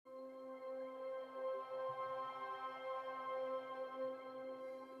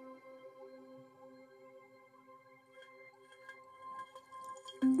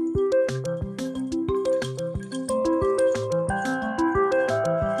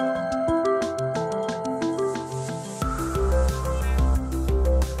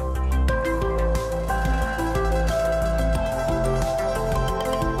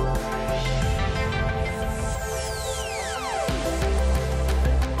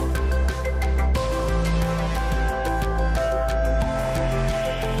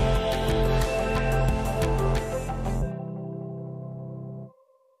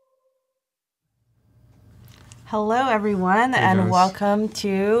Hello, everyone, and welcome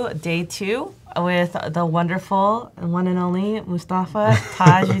to day 2 with the wonderful one and only Mustafaa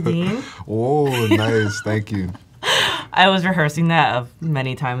Tajuddin. Oh, nice. Thank you. I was rehearsing that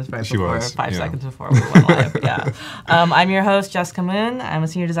many times right She before, was, 5 yeah. seconds before we went live. Yeah. I'm your host, Jessica Moon. I'm a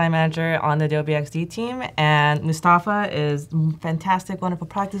senior design manager on the Adobe XD team, and Mustafaa is a fantastic, wonderful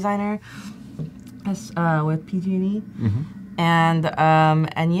product designer with PG&E. Mm-hmm.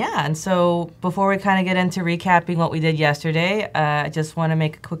 And so before we kind of get into recapping what we did yesterday, I just want to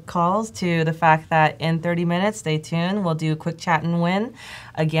make quick calls to the fact that in 30 minutes, stay tuned, we'll do a quick chat and win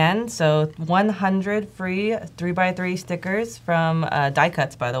again. So 100 free 3x3 stickers from die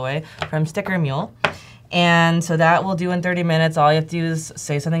cuts, by the way, from Sticker Mule. And so that we'll do in 30 minutes. All you have to do is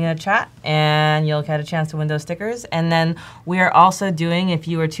say something in the chat, and you'll get a chance to win those stickers. And then we are also doing, if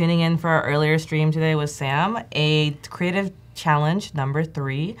you were tuning in for our earlier stream today with Sam, a creative challenge number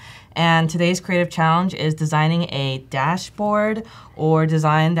 3. And today's creative challenge is designing a dashboard or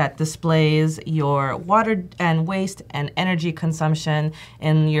design that displays your water and waste and energy consumption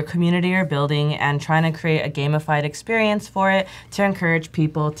in your community or building, and trying to create a gamified experience for it to encourage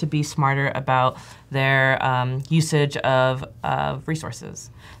people to be smarter about their usage of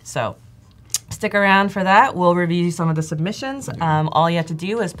resources. So stick around for that. We'll review some of the submissions. All you have to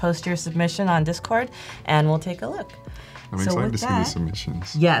do is post your submission on Discord, and we'll take a look. I'm excited to see the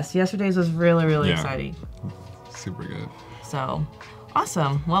submissions. Yes, yesterday's was really exciting. Super good. So,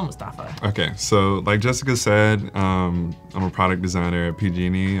 awesome. Well, Mustafaa. Okay, so like Jessica said, I'm a product designer at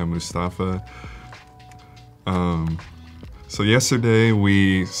PG&E. I'm Mustafaa. So yesterday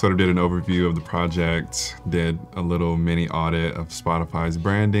we sort of did an overview of the project, did a little mini audit of Spotify's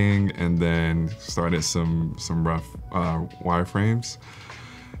branding, and then started some rough wireframes.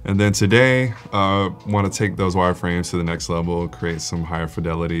 And then today, want to take those wireframes to the next level, create some higher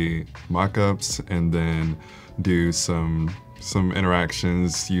fidelity mockups, and then do some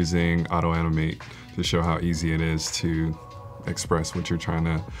interactions using Auto Animate to show how easy it is to express what you're trying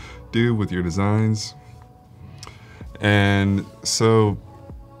to do with your designs. And so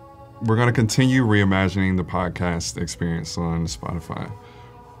we're going to continue reimagining the podcast experience on Spotify.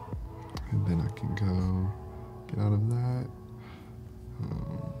 And then I can go get out of that.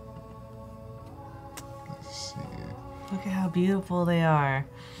 Let's see. Look at how beautiful they are.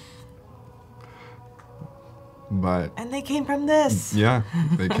 And they came from this. Yeah,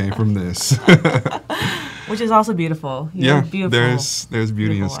 they came from this. Which is also beautiful. Beautiful. There's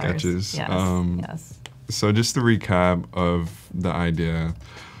beauty in sketches. Yes. So just to recap of the idea.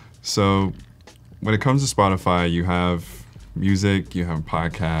 So when it comes to Spotify, you have music, you have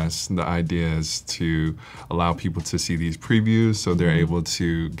podcasts. The idea is to allow people to see these previews so they're able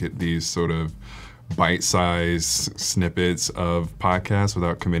to get these sort of bite-sized snippets of podcasts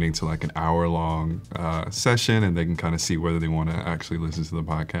without committing to like an hour-long session, and they can kind of see whether they want to actually listen to the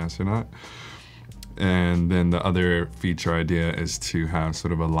podcast or not. And then the other feature idea is to have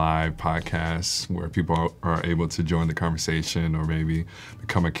sort of a live podcast where people are able to join the conversation or maybe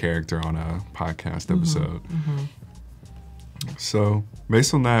become a character on a podcast episode. So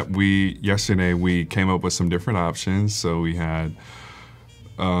based on that, yesterday we came up with some different options. So we had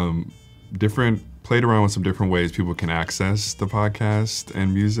played around with some different ways people can access the podcast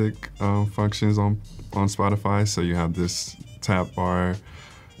and music functions on Spotify. So you have this tap bar,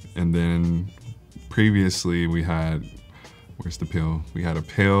 and then previously we had, where's the pill? We had a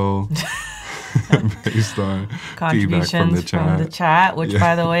pill based on feedback from the chat. Which,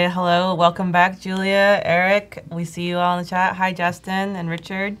 by the way, hello, welcome back, Julia, Eric. We see you all in the chat. Hi, Justin and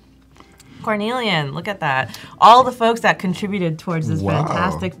Richard. Cornelian, look at that. All the folks that contributed towards this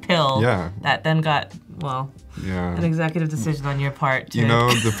fantastic pill that then got, an executive decision on your part. You know,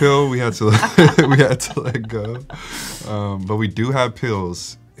 the pill we had to let go. But we do have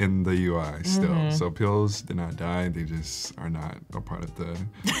pills in the UI still. So pills did not die, they just are not a part of the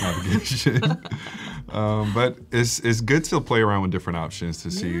navigation. But it's good to play around with different options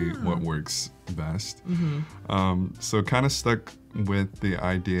to see what works best. So kind of stuck with the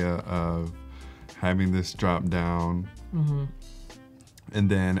idea of having this drop down, and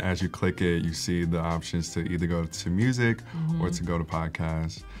then as you click it, you see the options to either go to music or to go to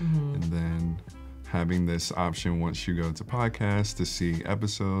podcast, and then having this option once you go to podcast to see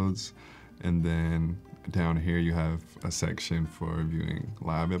episodes, and then down here you have a section for viewing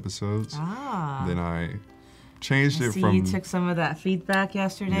live episodes. Then I changed it from... you took some of that feedback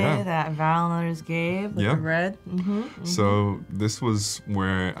yesterday that Val and others gave with the red. So this was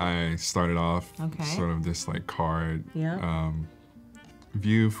where I started off, sort of this like card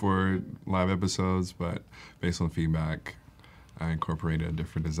view for live episodes, but based on feedback, I incorporated a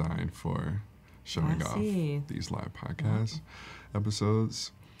different design for showing off these live podcast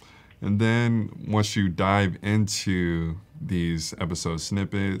episodes. And then once you dive into these episode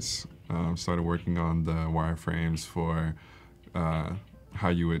snippets, started working on the wireframes for how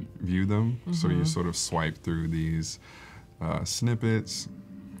you would view them. So you sort of swipe through these snippets.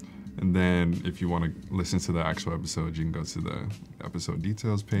 And then if you want to listen to the actual episode, you can go to the episode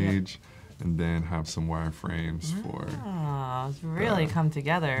details page and then have some wireframes for it's really come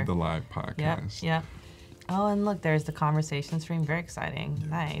together. The live podcast. Yep. Oh, and look, there's the conversation stream. Very exciting. Yep.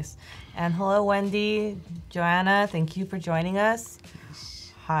 Nice. And hello, Wendy, Joanna. Thank you for joining us.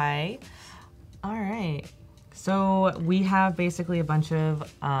 Yes. Hi. All right. So we have basically a bunch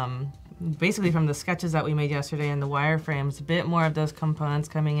of, basically from the sketches that we made yesterday and the wireframes, a bit more of those components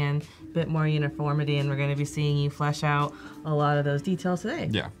coming in, a bit more uniformity, and we're going to be seeing you flesh out a lot of those details today.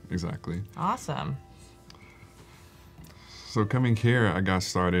 Yeah, exactly. Awesome. So coming here, I got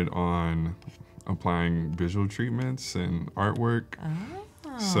started on applying visual treatments and artwork.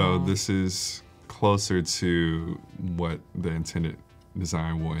 Oh. So this is closer to what the intended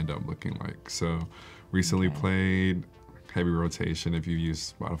design will end up looking like. So recently played heavy rotation. If you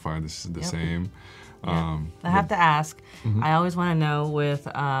use Spotify, this is the same. I have to ask, I always want to know with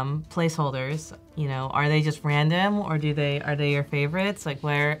placeholders, you know, are they just random or are they your favorites? Like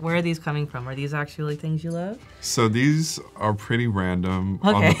where are these coming from? Are these actually things you love? So these are pretty random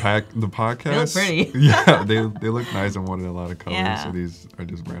on the podcast. They look pretty. Yeah, they look nice and wanted a lot of colors. Yeah. So these are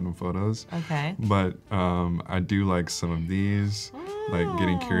just random photos. Okay. But I do like some of these, like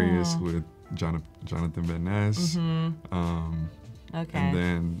Getting Curious with Jonathan Van Ness. Okay. And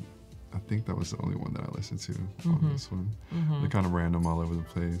then I think that was the only one that I listened to on this one. They're kind of random all over the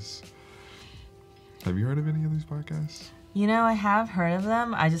place. Have you heard of any of these podcasts? You know, I have heard of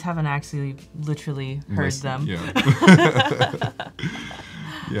them. I just haven't actually literally heard them. Yeah.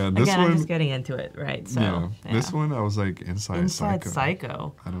 Yeah, this Again, one. I'm just getting into it, right? So, yeah. This one, I was like, Inside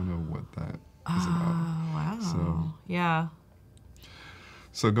Psycho. I don't know what that is about. Oh, wow. So, yeah.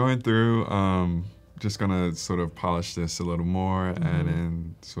 So going through, just gonna sort of polish this a little more, add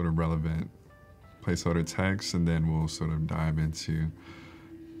in sort of relevant placeholder text, and then we'll sort of dive into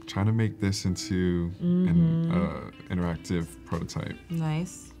trying to make this into an interactive prototype.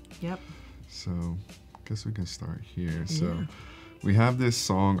 Nice. Yep. So I guess we can start here. So we have this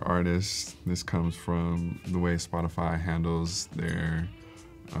song artist. This comes from the way Spotify handles their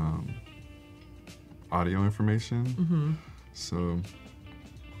audio information. So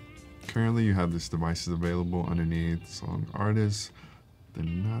currently you have this devices available underneath song artist. They're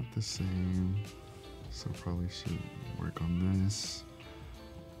not the same, so probably should work on this.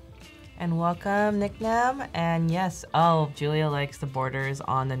 And welcome, Nicknam. And yes, Julia likes the borders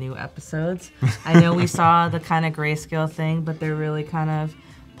on the new episodes. I know we saw the kind of grayscale thing, but they're really kind of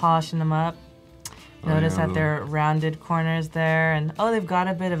polishing them up. Notice that they're rounded corners there, and they've got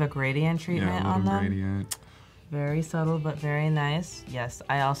a bit of a gradient treatment on them. Gradient. Very subtle, but very nice. Yes,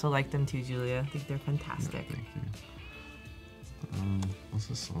 I also like them too, Julia. I think they're fantastic. Yeah, thank you. What's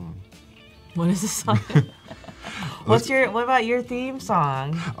this song? What is the song? What about your theme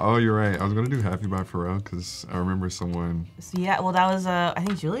song? Oh, you're right. I was gonna do Happy by Pharrell because I remember someone. So, yeah, well, that was I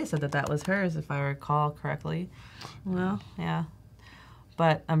think Julia said that was hers, if I recall correctly. Well, yeah.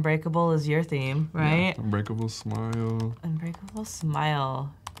 But Unbreakable is your theme, right? Yeah, Unbreakable Smile. Unbreakable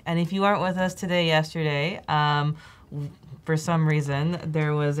Smile. And if you weren't with us yesterday, for some reason,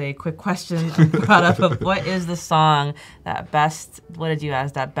 there was a quick question brought up of what is the song that best, what did you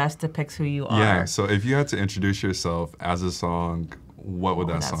ask, that best depicts who you are? Yeah, so if you had to introduce yourself as a song, what would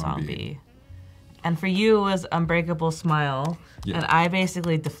that song be? And for you, it was Unbreakable Smile. Yeah. And I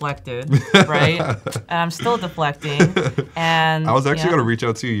basically deflected, right? And I'm still deflecting. And I was actually going to reach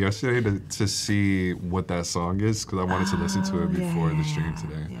out to you yesterday to see what that song is because I wanted to listen to it before the stream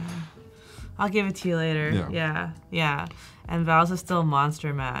today. Yeah. I'll give it to you later. Yeah. And Val's is still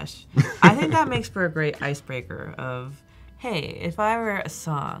Monster Mash. I think that makes for a great icebreaker of, hey, if I were a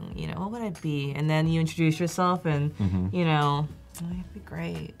song, you know, what would I be? And then you introduce yourself and, you know, it'd be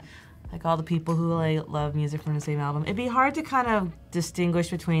great. Like all the people who love music from the same album. It'd be hard to kind of distinguish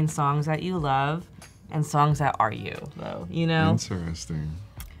between songs that you love and songs that are you, though, you know? Interesting.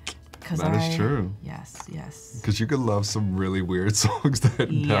 That is true. Yes. Because you could love some really weird songs that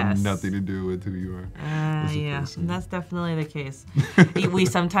have nothing to do with who you are. Yeah, that's definitely the case. We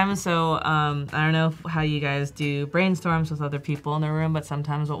sometimes, I don't know how you guys do brainstorms with other people in the room, but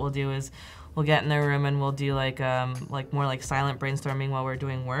sometimes what we'll do is we'll get in their room and we'll do like more like silent brainstorming while we're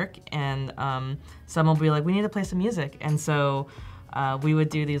doing work, and someone will be like, we need to play some music, and so we would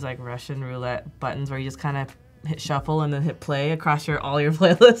do these like Russian roulette buttons where you just kind of hit shuffle and then hit play across all your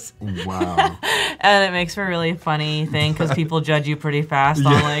playlists. Wow. And it makes for a really funny thing because people judge you pretty fast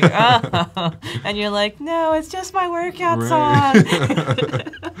on like, oh, and you're like, no, it's just my workout song.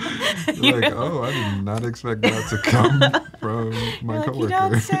 You're like, oh, I did not expect that to come from my coworker. You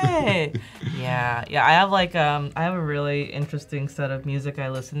don't say. Yeah. I have like I have a really interesting set of music I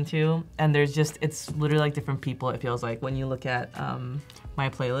listen to, and it's literally like different people. It feels like when you look at my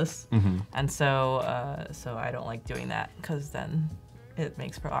playlists, and so I don't like doing that because then it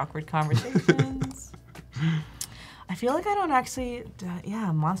makes for awkward conversations. I feel like I don't actually.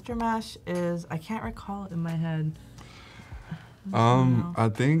 Monster Mash is. I can't recall it in my head. I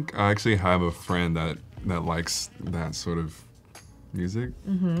think I actually have a friend that likes that sort of music,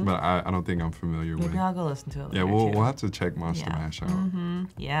 but I don't think I'm familiar with. Maybe I'll go listen to it later. Yeah, we'll have to check Monster Mash out.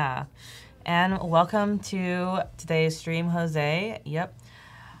 Yeah. And welcome to today's stream, Jose. Yep.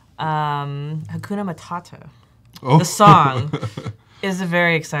 Hakuna Matata. Oh. The song is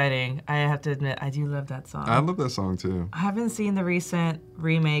very exciting. I have to admit, I do love that song. I love that song too. I haven't seen the recent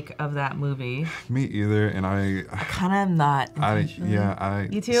remake of that movie. Me either, and I kind of am not.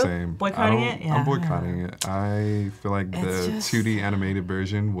 You too? Same. Boycotting it? Yeah. I'm boycotting it. I feel like the 2D animated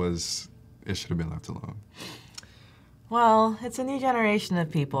version it should have been left alone. Well, it's a new generation of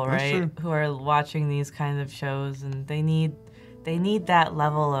people, That's right? true. Who are watching these kinds of shows, and they need that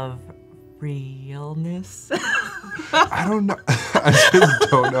level of realness. I don't know. I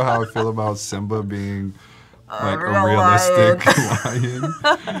just don't know how I feel about Simba being like a realistic lion.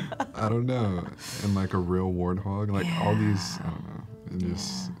 I don't know. And like a real warthog. Like all these, I don't know. It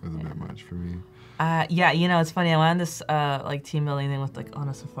just was a bit much for me. It's funny. I went on this like team building thing with on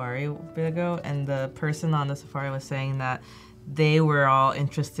a safari a bit ago, and the person on the safari was saying that they were all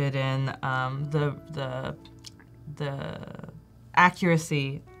interested in the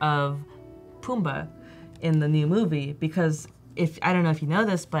accuracy of Pumbaa in the new movie, because I don't know if you know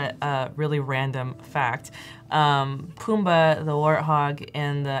this, but really random fact, Pumbaa the warthog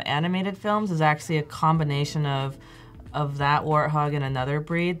in the animated films is actually a combination of that warthog and another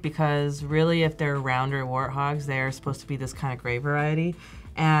breed, because really if they're rounder warthogs, they're supposed to be this kind of gray variety.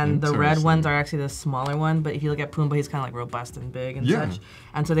 And the red ones are actually the smaller one, but if you look at Pumbaa, he's kind of like robust and big and such.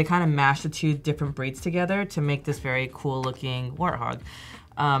 And so they kind of mashed the two different breeds together to make this very cool looking warthog.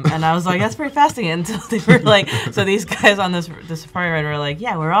 And I was like, that's pretty fascinating, until they were like, so these guys on the safari ride were like,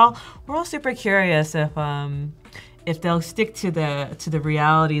 yeah, we're all super curious if they'll stick to the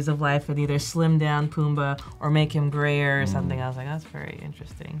realities of life and either slim down Pumbaa or make him grayer or something. I was like, that's very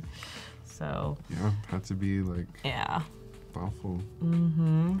interesting. So had to be like thoughtful.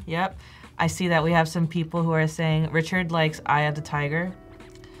 Yep. I see that we have some people who are saying Richard likes Eye of the Tiger.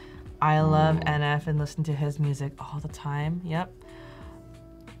 I love NF and listen to his music all the time. Yep.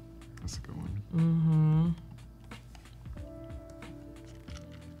 That's a good one.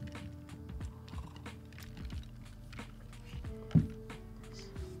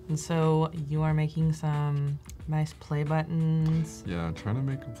 And so you are making some nice play buttons. Yeah, trying to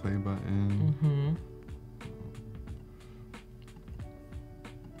make a play button.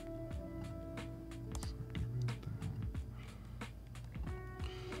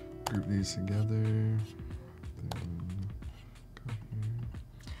 Group these together.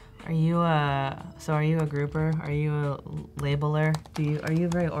 Are you a grouper? Are you a labeler? Are you a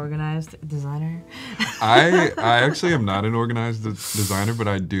very organized designer? I actually am not an organized designer, but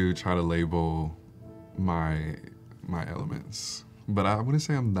I do try to label my elements. But I wouldn't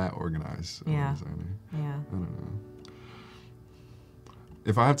say I'm that organized as a designer. Yeah. I don't know.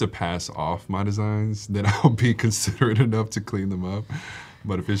 If I have to pass off my designs, then I'll be considerate enough to clean them up.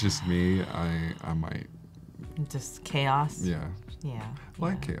 But if it's just me, I might. Just chaos? Yeah. Yeah. I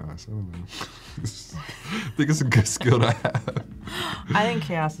like chaos. I don't know. I think it's a good skill to have. I think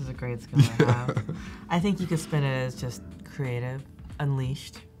chaos is a great skill to have. I think you could spin it as just creative,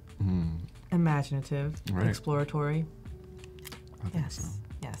 unleashed, imaginative, exploratory. I think so.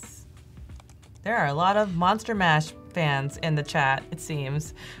 Yes. There are a lot of Monster Mash fans in the chat, it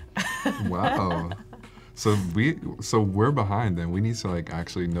seems. Wow. So we're behind then. We need to like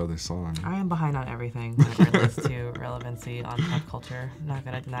actually know this song. I am behind on everything when it relates to relevancy on pop culture. I'm not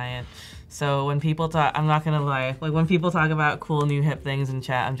gonna deny it. So when people talk, I'm not gonna lie. Like when people talk about cool new hip things in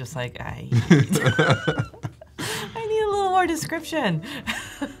chat, I'm just like, I need a little more description.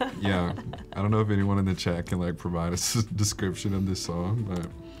 Yeah, I don't know if anyone in the chat can like provide us a description of this song, but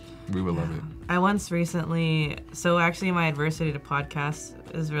we would love it. I once recently, so actually my adversity to podcasts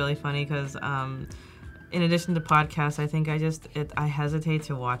is really funny because in addition to podcasts, I think I hesitate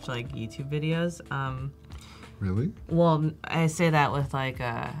to watch like YouTube videos. Really? Well, I say that with like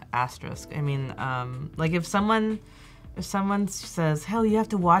a asterisk. I mean, like if someone says, "Hell, you have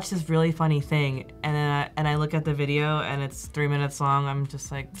to watch this really funny thing," and then I look at the video and it's 3 minutes long, I'm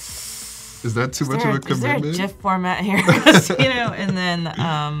just like, is that too much of a commitment? Is there a GIF format here? 'Cause, you know,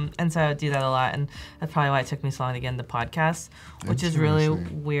 and so I do that a lot, and that's probably why it took me so long to get into podcasts, which is really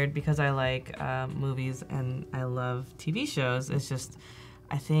weird because I like movies and I love TV shows. It's just,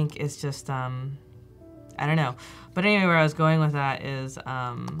 I think it's just, I don't know. But anyway, where I was going with that is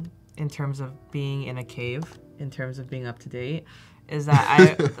in terms of being in a cave, in terms of being up to date, is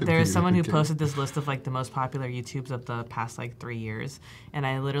that there's someone who posted this list of like the most popular YouTubes of the past like 3 years, and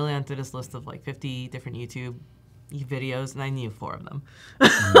I literally went through this list of like 50 different YouTube videos, and I knew 4 of them. So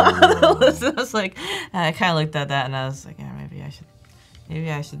I was like, I kind of looked at that, and I was like, yeah,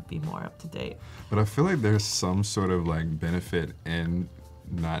 maybe I should be more up to date. But I feel like there's some sort of like benefit in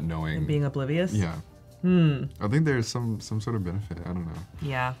not knowing. And being oblivious? Yeah. I think there's some sort of benefit. I don't know.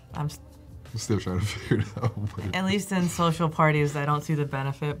 Yeah, I'm still trying to figure it out. At least in social parties, I don't see the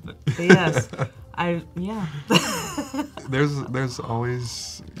benefit. But yes, yeah. There's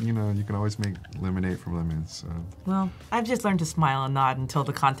always, you know, you can always make lemonade from lemons. So. Well, I've just learned to smile and nod until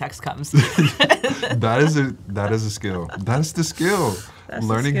the context comes. That is a skill. That's the skill. That's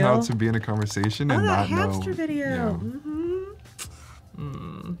Learning the skill. how to be in a conversation and not know. That hamster video. Yeah. Mm-hmm.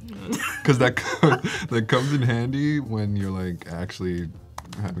 Because that comes in handy when you're like actually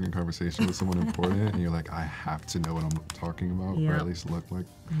having a conversation with someone important and you're like, I have to know what I'm talking about, or at least look like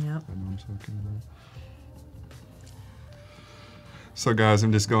I know what I'm talking about. So guys,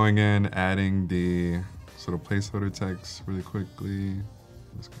 I'm just going in, adding the sort of placeholder text really quickly.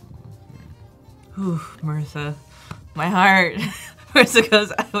 What's going on here? Ooh, Marissa, my heart. Marissa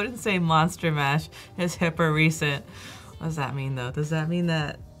goes, I wouldn't say Monster Mash is hip or recent. What does that mean though? Does that mean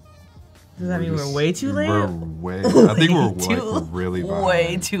we're way too late? I think we're really behind.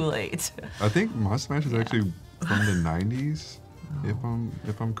 Way too late. I think Monster Mash is actually from the 90s, if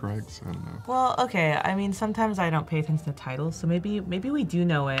I'm correct. I don't know. Well, okay. I mean, sometimes I don't pay attention to titles, so maybe we do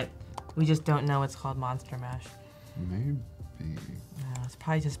know it. We just don't know it's called Monster Mash. Maybe. It's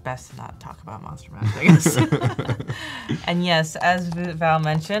probably just best to not talk about Monster Mash, I guess. And yes, as Val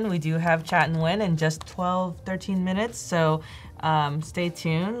mentioned, we do have Chat and Win in just 12-13 minutes, so stay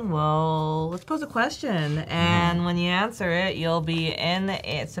tuned. Let's pose a question, and when you answer it, you'll be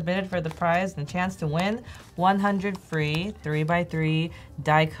submitted for the prize and a chance to win 100 free 3x3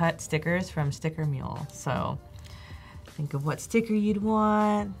 die-cut stickers from Sticker Mule. So think of what sticker you'd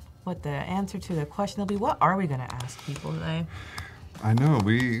want, what the answer to the question will be. What are we going to ask people today? I know,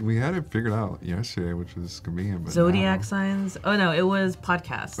 we had it figured out yesterday, which was convenient. But Zodiac signs? Oh no, it was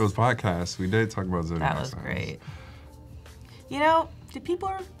podcasts. It was podcasts. We did talk about zodiac signs. That was great. You know, the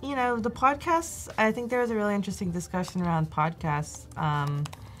podcasts, I think there was a really interesting discussion around podcasts.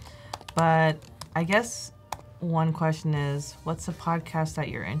 But I guess one question is, what's a podcast that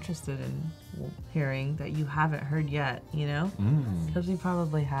you're interested in hearing that you haven't heard yet, you know? Because we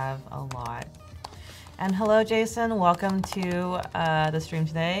probably have a lot. And hello, Jason. Welcome to the stream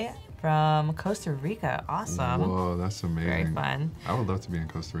today from Costa Rica. Awesome. Whoa, that's amazing. Very fun. I would love to be in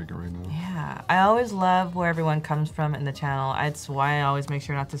Costa Rica right now. Yeah. I always love where everyone comes from in the channel. It's why I always make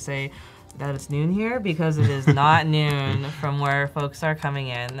sure not to say that it's noon here, because it is not noon from where folks are coming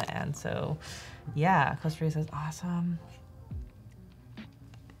in. And so, yeah, Costa Rica is awesome.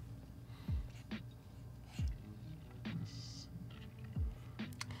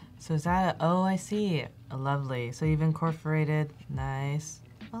 So is that I see. Lovely. So you've incorporated, nice.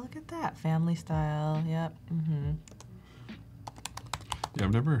 Oh, look at that, family style, yep. Yeah,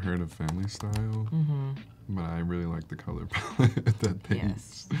 I've never heard of family style, but I really like the color palette that they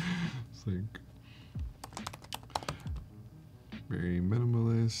use. It's like very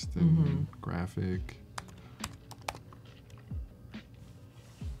minimalist and graphic.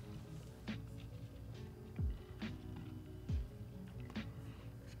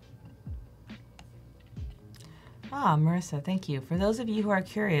 Ah, Marissa, thank you. For those of you who are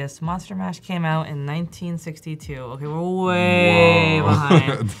curious, Monster Mash came out in 1962. Okay, we're way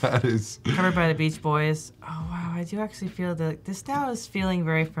behind. That is... Covered by the Beach Boys. Oh, wow, I do actually feel that this now is feeling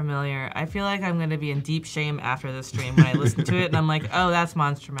very familiar. I feel like I'm going to be in deep shame after this stream when I listen to it, and I'm like, oh, that's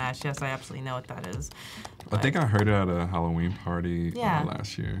Monster Mash. Yes, I absolutely know what that is. But I think I heard it at a Halloween party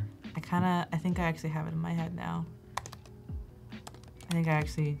last year. I think I actually have it in my head now. I think I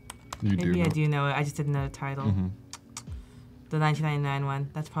actually... Maybe I do know it. I just didn't know the title. The 1999 one.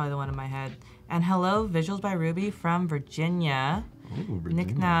 That's probably the one in my head. And hello, Visuals by Ruby from Virginia. Ooh,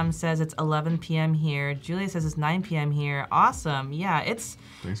 Nick Nam says it's 11 p.m. here. Julia says it's 9 p.m. here. Awesome. Yeah,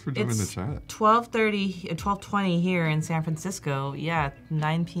 Thanks for joining the chat. 12:20 here in San Francisco. Yeah,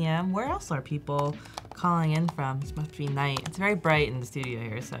 9 p.m. Where else are people calling in from? This must be night. It's very bright in the studio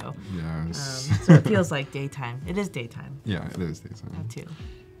here, so Yes. so it feels like daytime. It is daytime. Yeah, it is daytime. That too.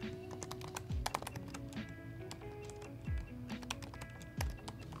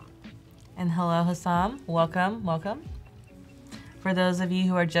 And hello, Hassam. Welcome, welcome. For those of you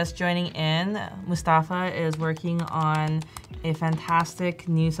who are just joining in, Mustafaa is working on a fantastic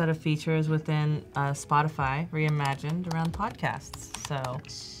new set of features within Spotify, reimagined around podcasts. So,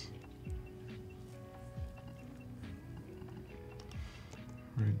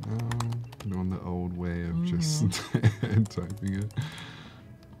 right now, doing the old way of just typing it.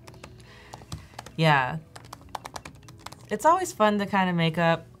 Yeah. It's always fun to kind of make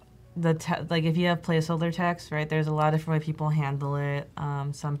up like if you have placeholder text, right? There's a lot of different ways people handle it.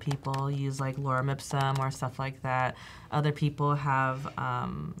 Some people use like lorem ipsum or stuff like that. Other people have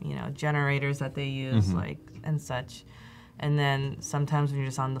you know, generators that they use like and such. And then sometimes when you're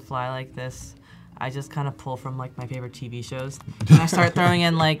just on the fly like this, I just kind of pull from like my favorite TV shows. And I start throwing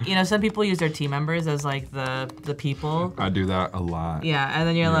in like, you know, some people use their team members as like the people. I do that a lot. Yeah, and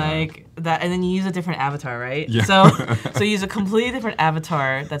then you're like that, and then you use a different avatar, right? Yeah. So you use a completely different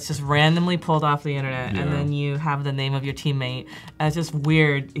avatar that's just randomly pulled off the internet, and then you have the name of your teammate. And it's just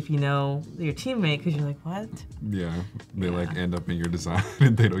weird if you know your teammate because you're like, what? Yeah, they like end up in your design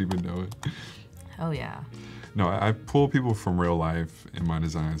and they don't even know it. Oh yeah. No, I pull people from real life in my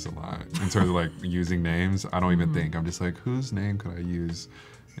designs a lot. In terms of like using names, I don't even think. I'm just like, whose name could I use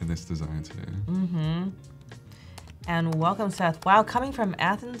in this design today? And welcome, Seth. Wow, coming from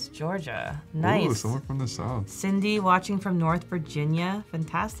Athens, Georgia. Nice. Ooh, someone from the South. Cindy watching from North Virginia.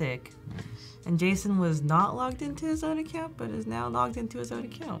 Fantastic. Nice. And Jason was not logged into his own account, but is now logged into his own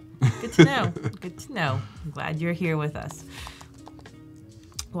account. Good to know. Good to know. I'm glad you're here with us.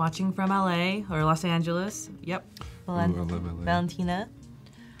 Watching from LA or Los Angeles. Yep. Ooh, I love LA. Valentina.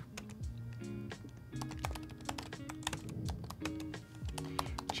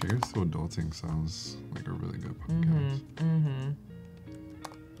 Cheers to Adulting sounds like a really good podcast.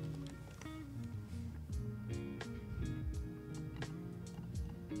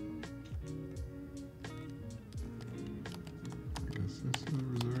 I guess this is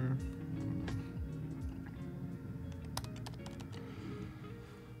reserved.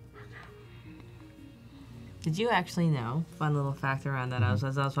 Did you actually know, fun little fact around that, as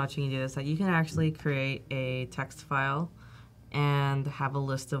I was watching you do this, that you can actually create a text file and have a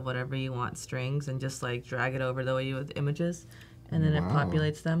list of whatever you want strings and just like drag it over the way you would images, and then it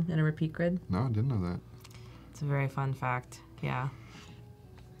populates them in a repeat grid? No, I didn't know that. It's a very fun fact, yeah.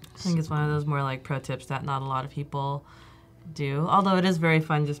 I think it's one of those more like pro tips that not a lot of people do, although it is very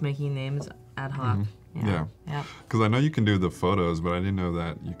fun just making names ad hoc. Yeah. Because I know you can do the photos, but I didn't know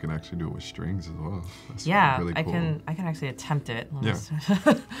that you can actually do it with strings as well. That's really cool. I can actually attempt it. Yeah.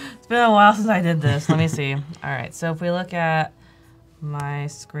 It's been a while since I did this. Let me see. All right, so if we look at my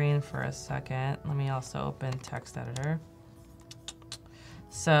screen for a second, let me also open text editor.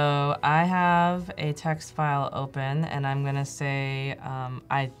 So I have a text file open, and I'm gonna say,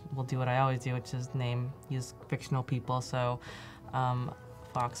 I will do what I always do, which is use fictional people. So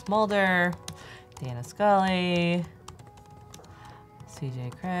Fox Mulder, Dana Scully,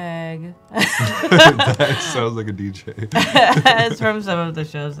 CJ Craig. That sounds like a DJ. It's from some of the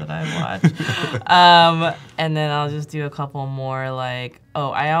shows that I watch. And then I'll just do a couple more like,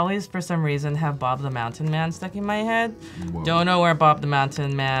 I always, for some reason, have Bob the Mountain Man stuck in my head. Whoa. Don't know where Bob the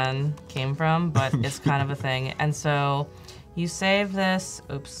Mountain Man came from, but it's kind of a thing. And so you save this,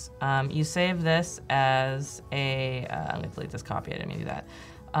 you save this as a, I'm gonna delete this copy, I didn't mean to do that.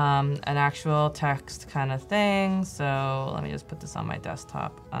 An actual text kind of thing. So let me just put this on my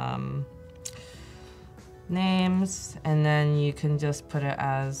desktop. Names, and then you can just put it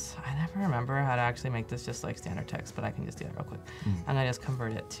as, I never remember how to actually make this just like standard text, but I can just do that real quick. I'm gonna just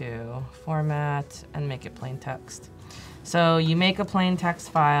convert it to format and make it plain text. So you make a plain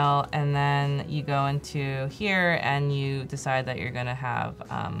text file, and then you go into here and you decide that you're gonna have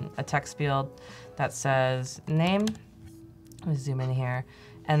a text field that says name. Let me zoom in here.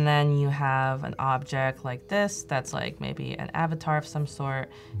 And then you have an object like this that's like maybe an avatar of some sort,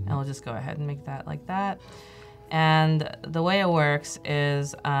 and we'll just go ahead and make that like that. And the way it works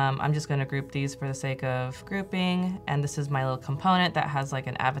is I'm just gonna group these for the sake of grouping, and this is my little component that has like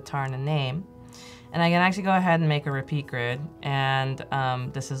an avatar and a name. And I can actually go ahead and make a repeat grid. And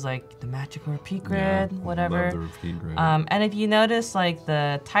this is like the magical repeat grid, whatever. Love the repeat grid. And if you notice, like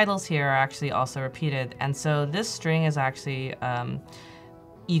the titles here are actually also repeated. And so this string is actually,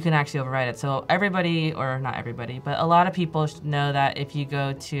 you can actually override it. So everybody, or not everybody, but a lot of people should know that if you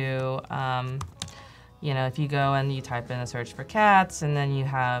go to, you know, if you go and you type in a search for cats, and then you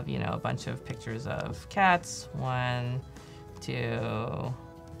have, you know, a bunch of pictures of cats, 1, 2,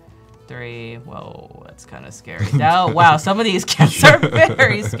 3. Whoa, that's kind of scary. Oh, wow, some of these cats are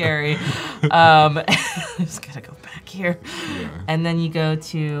very scary. I'm just gonna go back here. Yeah. And then you go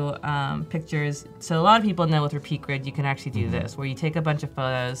to pictures. So a lot of people know with repeat grid, you can actually do this, where you take a bunch of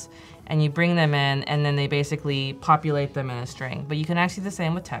photos and you bring them in, and then they basically populate them in a string. But you can actually do the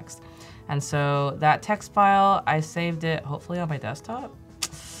same with text. And so that text file, I saved it hopefully on my desktop.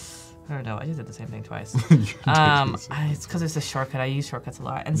 I don't know, I just did the same thing twice. It's because it's a shortcut, I use shortcuts a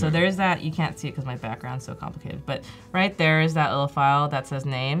lot. And so there's that, you can't see it because my background's so complicated, but right there is that little file that says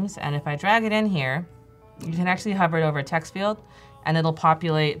names. And if I drag it in here, you can actually hover it over a text field, and it'll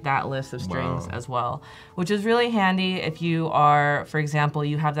populate that list of strings as well, which is really handy if you are, for example,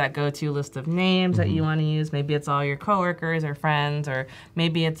 you have that go-to list of names that you want to use. Maybe it's all your coworkers or friends, or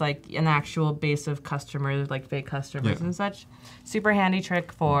maybe it's like an actual base of customers, like fake customers and such. Super handy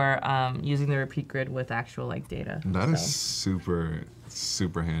trick for using the repeat grid with actual like data. That is super,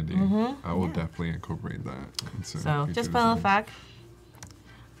 super handy. I will definitely incorporate that. So just fun little fact.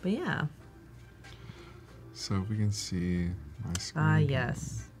 But yeah. So if we can see my screen.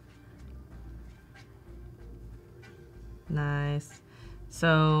 Yes. Nice.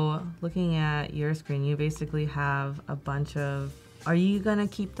 So looking at your screen, you basically have a bunch of, are you gonna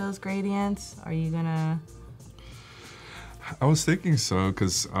keep those gradients? Are you gonna? I was thinking so,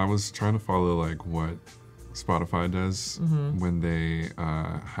 because I was trying to follow like what Spotify does when they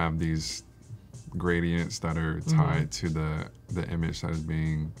have these gradients that are tied to the image that is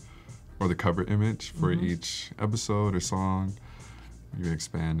being, or the cover image for each episode or song. You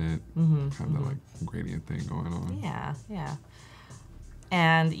expand it, have that like gradient thing going on. Yeah, yeah.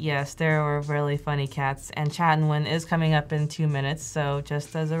 And yes, there were really funny cats. And Chat and Win is coming up in 2 minutes. So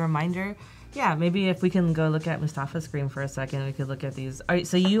just as a reminder, yeah, maybe if we can go look at Mustafaa's screen for a second, we could look at these. All right,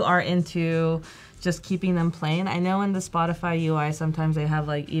 so you are into just keeping them plain. I know in the Spotify UI, sometimes they have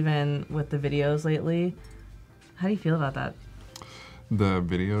like, even with the videos lately. How do you feel about that? The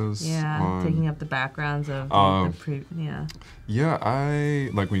videos? Yeah, taking up the backgrounds of Yeah, I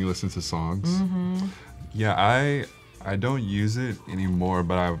like when you listen to songs. Yeah, I don't use it anymore,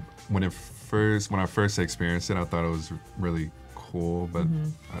 but when I first experienced it, I thought it was really cool, but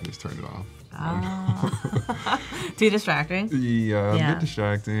I just turned it off. Too distracting? Yeah, a bit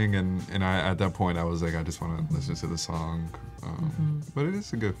distracting, and at that point I was like, I just want to listen to the song. But it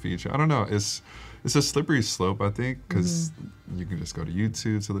is a good feature. I don't know, it's a slippery slope, I think, because you can just go to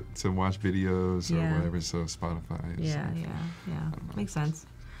YouTube to watch videos or whatever. So Spotify is yeah. Makes sense.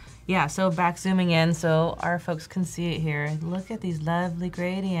 Yeah, so back zooming in so our folks can see it here. Look at these lovely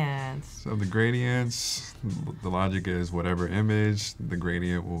gradients. So the gradients, the logic is whatever image, the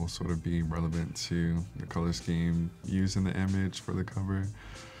gradient will sort of be relevant to the color scheme used in the image for the cover.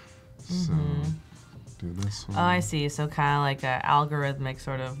 So do this one. Oh, I see. So kind of like an algorithmic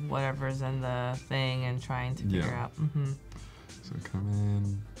sort of whatever's in the thing and trying to figure out. So come in,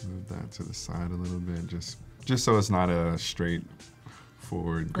 move that to the side a little bit, just so it's not a straight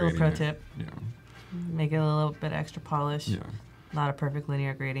forward gradient. Little pro tip. Yeah. Make it a little bit extra polished. Yeah. Not a perfect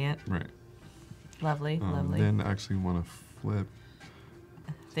linear gradient. Right. Lovely, lovely. Then actually want to flip.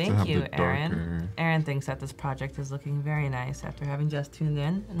 Thank you, Aaron. Aaron thinks that this project is looking very nice after having just tuned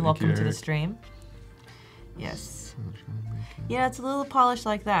in. And welcome to the stream. Yes. Yeah, it's a little polished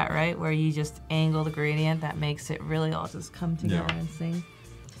like that, right? Where you just angle the gradient. That makes it really all just come together and sing.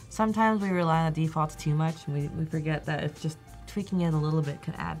 Sometimes we rely on the defaults too much, and we forget that if just tweaking it a little bit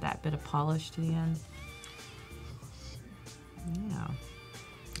can add that bit of polish to the end. Yeah.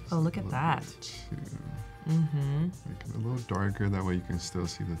 Oh, look at that. Make it a little darker, that way you can still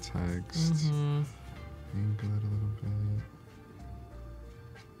see the text. Angle it a little bit.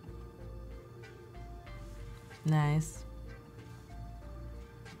 Nice.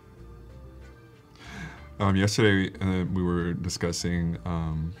 Yesterday we were discussing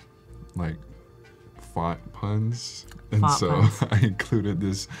like font puns, and I included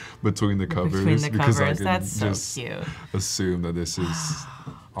this between the covers because I can just assume that this is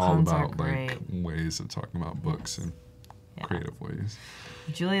all about like ways of talking about books and creative ways.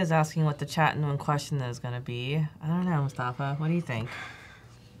 Julia's asking what the Chat and Win question is going to be. I don't know, Mustafaa. What do you think?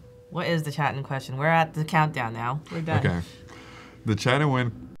 What is the Chat and Win question? We're at the countdown now. We're done. Okay. The Chat and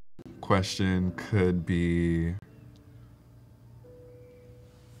Win question could be,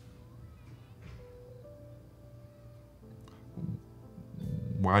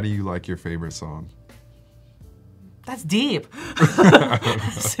 why do you like your favorite song? That's deep. I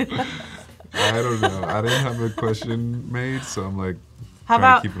don't know. I didn't have a question made, so I'm like, how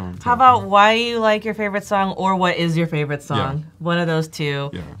trying to keep it on how about why you like your favorite song, or what is your favorite song? Yeah. One of those two.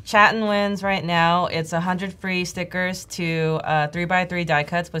 Yeah. Chattin' wins right now. It's 100 free stickers to 3x3 die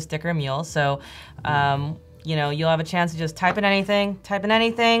cuts with Sticker Mule. So, you know, you'll have a chance to just type in anything.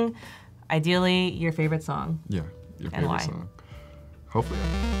 Ideally, your favorite song. Yeah, your And favorite why? song. Hopefully.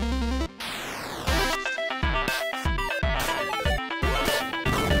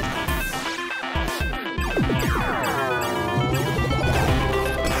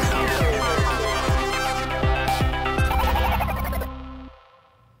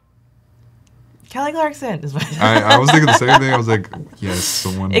 Kelly Clarkson is what I was thinking the same thing. I was like, yes,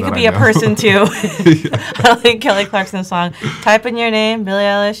 someone. It could be a person too. I like Kelly Clarkson's song. Type in your name, Billie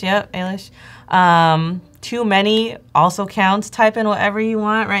Eilish. Yep, Eilish. Too many also counts. Type in whatever you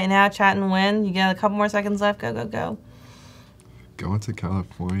want right now. Chat and win. You got a couple more seconds left. Go, go, go. Going to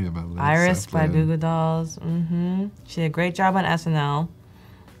California by Led Iris by Zeppelin. Goo Goo Dolls. She did a great job on SNL.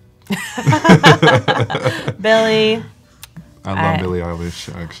 Billie. I love Billie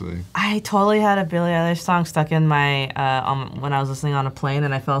Eilish, actually. I totally had a Billie Eilish song stuck in my when I was listening on a plane,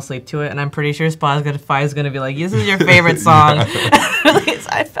 and I fell asleep to it. And I'm pretty sure Spotify is gonna be like, "This is your favorite song."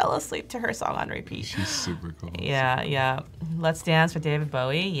 I fell asleep to her song on repeat. She's super cool. Yeah, yeah. Let's Dance for David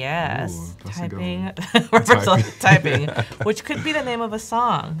Bowie. Yes. Ooh, that's a good Typing. one. Typing. Which could be the name of a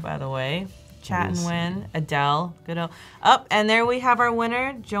song, by the way. Chat and win. Adele. Good old. Oh, and there we have our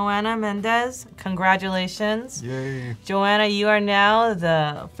winner, Joanna Mendez. Congratulations. Yay. Joanna, you are now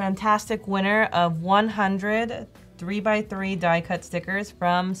the fantastic winner of 100 3x3 die cut stickers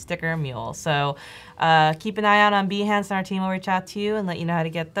from Sticker Mule. So keep an eye out on Behance, and our team will reach out to you and let you know how to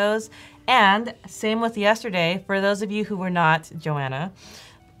get those. And same with yesterday, for those of you who were not Joanna,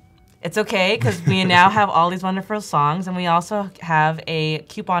 it's okay, because we now have all these wonderful songs, and we also have a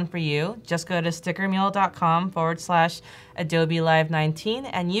coupon for you. Just go to stickermule.com/Adobe Live 19,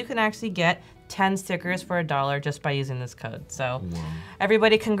 and you can actually get 10 stickers for $1 just by using this code. So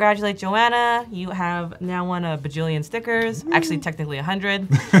everybody congratulate Joanna. You have now won a bajillion stickers. Actually, technically 100,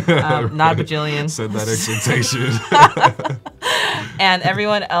 not a bajillion. Set that expectation. And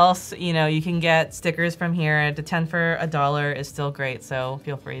everyone else, you know, you can get stickers from here. The 10 for $1 is still great, so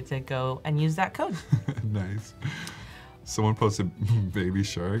feel free to go and use that code. Nice. Someone posted Baby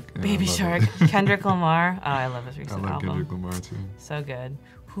Shark. Baby Shark, Kendrick Lamar. Oh, I love his I recent love album. Kendrick Lamar too. So good.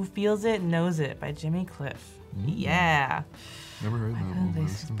 Who Feels It, Knows It by Jimmy Cliff. Yeah. Never heard that one.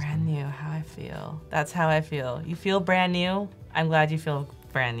 This is brand new, how I feel. That's how I feel. You feel brand new? I'm glad you feel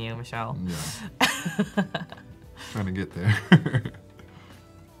brand new, Michelle. Yeah. Trying to get there.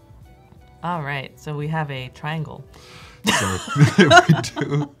 All right, so we have a triangle. So we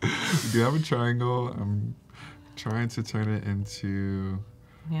do have a triangle. I'm trying to turn it into.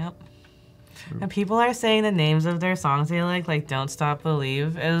 Yep. And people are saying the names of their songs they like Don't Stop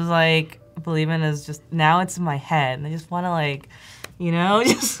Believe. It was like, Believin' is just, now it's in my head. And I just want to like, you know,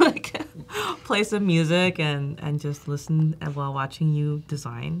 just like play some music and just listen while watching you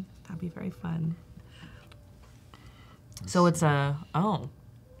design. That'd be very fun. So it's a,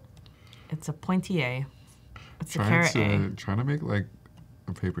 it's a pointy A. It's a carrot A. Trying to make like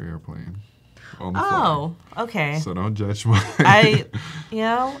a paper airplane. On the Oh, fly. okay. So don't judge my. You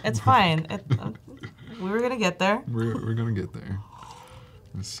know, it's fine. We were gonna get there. We're gonna get there.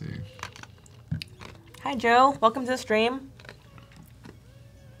 Let's see. Hi, Joe. Welcome to the stream.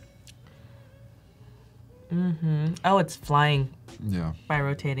 Oh, it's flying. Yeah. By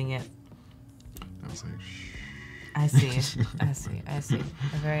rotating it. I was like, shh. I see. I see.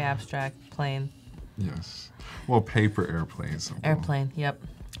 A very abstract plane. Yes. Well, paper airplane. So Airplane. Yep.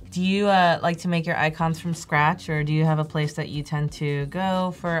 Do you like to make your icons from scratch, or do you have a place that you tend to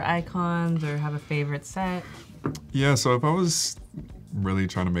go for icons, or have a favorite set? Yeah, so if I was really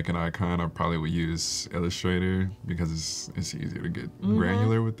trying to make an icon, I probably would use Illustrator because it's easier to get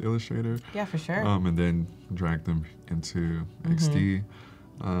granular with Illustrator. Yeah, for sure. And then drag them into XD.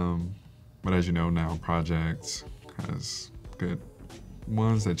 But as you know now, Project has good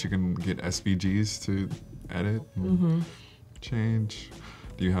ones that you can get SVGs to edit and change.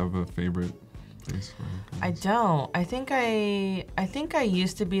 Do you have a favorite place for icons? I don't. I think I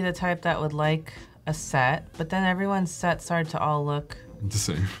used to be the type that would like a set, but then everyone's sets started to all look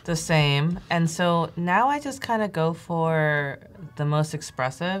the same. And so now I just kind of go for the most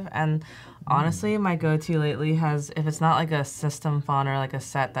expressive, and Honestly, my go-to lately has, if it's not like a system font or like a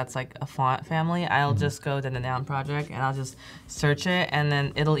set that's like a font family, I'll just go to the Noun project and I'll just search it, and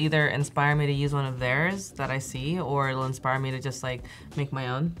then it'll either inspire me to use one of theirs that I see, or it'll inspire me to just like make my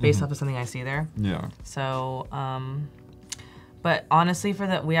own based off of something I see there. Yeah. So, but honestly, for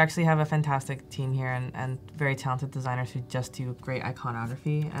that, we actually have a fantastic team here and very talented designers who just do great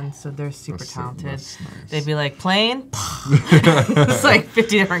iconography, and so they're super talented. That's nice. They'd be like, plain? It's like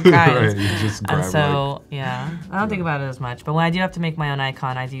 50 different kinds. Right, you just grab And so, yeah, I don't think about it as much. But when I do have to make my own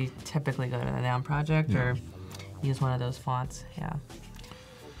icon, I do typically go to the Noun project or use one of those fonts. Yeah.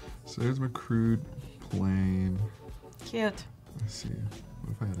 So there's my crude, plain. Cute. Let's see.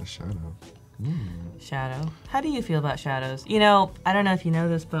 What if I had a shadow? Shadow. How do you feel about shadows? You know, I don't know if you know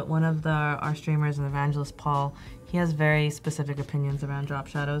this, but one of our streamers and evangelist, Paul, he has very specific opinions around drop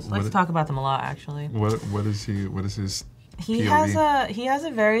shadows. Likes to talk about them a lot, actually. What is his He POV? has a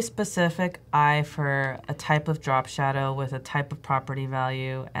very specific eye for a type of drop shadow with a type of property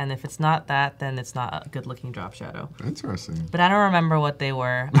value, and if it's not that, then it's not a good-looking drop shadow. Interesting. But I don't remember what they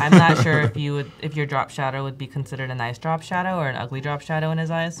were. I'm not sure if your drop shadow would be considered a nice drop shadow or an ugly drop shadow in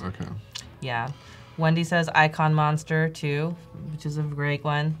his eyes. Okay. Yeah. Wendy says Icon Monster too, which is a great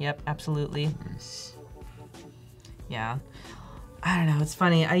one. Yep, absolutely. Nice. Yeah. I don't know, it's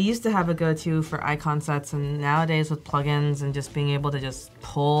funny. I used to have a go-to for icon sets, and nowadays with plugins and just being able to just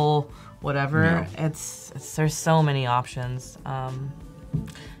pull whatever, there's so many options.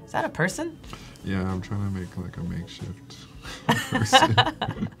 Is that a person? Yeah, I'm trying to make like a makeshift person.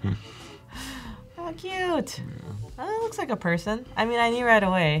 How cute. Yeah. Oh, it looks like a person. I mean, I knew right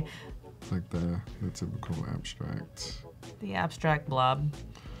away. It's like the typical abstract. The abstract blob.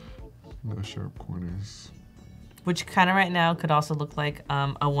 No sharp corners. Which kind of right now could also look like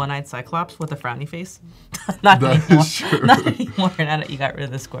a one-eyed cyclops with a frowny face. Not That anymore. is true. Not anymore. Now that you got rid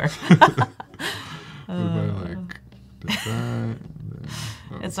of the square. What if I like did that? And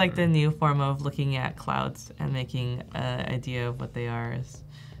then, It's like the new form of looking at clouds and making an idea of what they are is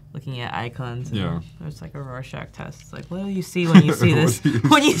looking at icons. And Yeah. There's like a Rorschach test. It's like, what do you see when you see this? What do you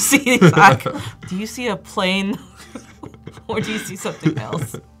When you see these icons, do you see a plane or do you see something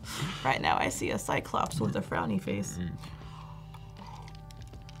else? Right now I see a cyclops with a frowny face.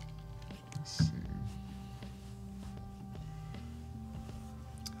 Let's see.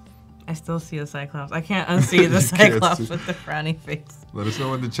 I still see a cyclops. I can't unsee the You can't cyclops see- with the frowny face. Let us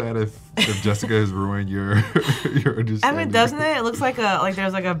know in the chat if Jessica has ruined your your understanding. I mean, doesn't it? It looks like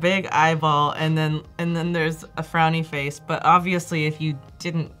there's like a big eyeball and then there's a frowny face. But obviously, if you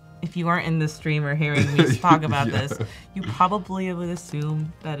weren't in the stream or hearing me talk about this, you probably would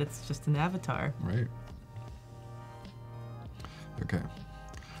assume that it's just an avatar. Right. Okay.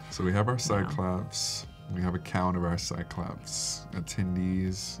 So we have our Cyclops. We have a count of our Cyclops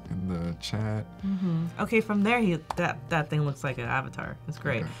attendees in the chat. Okay, from there, that thing looks like an avatar. It's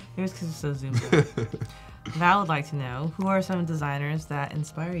great. Okay. Maybe it's because it's so zoomed in. Val would like to know, who are some designers that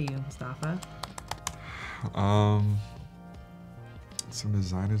inspire you, Mustafaa? Some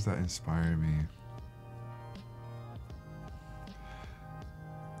designers that inspire me.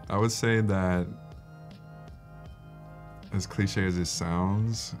 I would say that, as cliche as it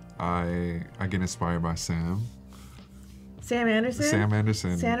sounds, I get inspired by Sam. Sam Anderson? Sam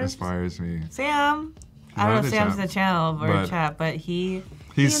Anderson Sanders? inspires me. Sam? He's I don't know not if in the Sam's in chat, the channel or but chat, but He's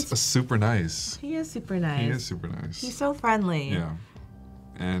is- super nice. he is super nice. He is super nice. He's so friendly. Yeah.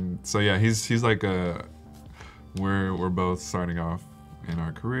 And so yeah, he's like we're both starting off in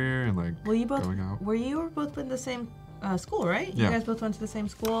our career and like Well, you both going out. were both in the same school, right? Yeah. You guys both went to the same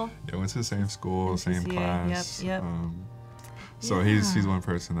school. Yeah, went to the same school, same MCCA, class. yep. So Yeah. he's one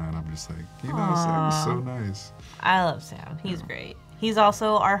person that I'm just like, Sam's so nice. I love Sam. He's great. He's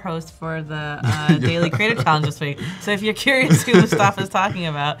also our host for the Daily Creative Challenge this week. So if you're curious who Mustafaa is talking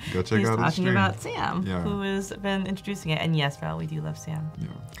about, Go check he's out his talking stream. about Sam, Yeah. who has been introducing it. And yes, Val, we do love Sam. Yeah.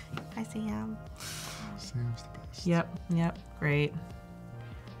 Hi, Sam. Sam's the best. Yep, great.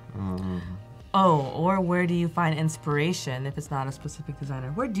 Um, Or where do you find inspiration if it's not a specific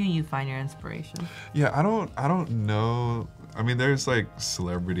designer? Where do you find your inspiration? yeah, I don't know. I mean, there's like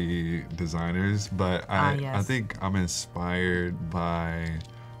celebrity designers, but I yes. think I'm inspired by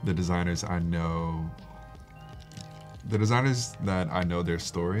the designers I know. The designers that I know their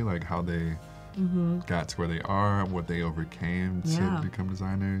story, like how they got to where they are, what they overcame Yeah. to become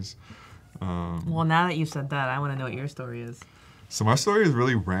designers. Well, now that you've said that, I want to know what your story is. So my story is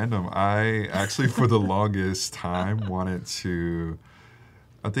really random. I actually, for the longest time, wanted to.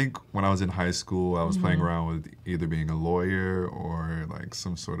 I think when I was in high school, I was playing around with either being a lawyer or like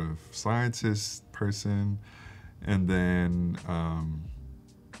some sort of scientist person. And then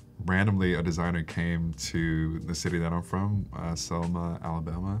randomly a designer came to the city that I'm from, Selma,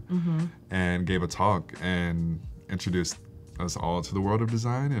 Alabama, and gave a talk and introduced us all to the world of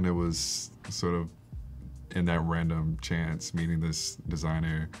design. And it was sort of in that random chance meeting this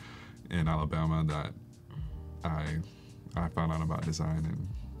designer in Alabama that I found out about design and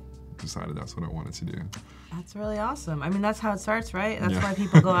decided that's what I wanted to do. That's really awesome. I mean, that's how it starts, right? That's why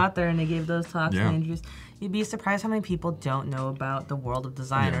people go out there and they give those talks and introduce. You'd be surprised how many people don't know about the world of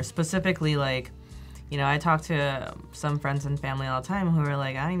design, or specifically, like, you know, I talk to some friends and family all the time who are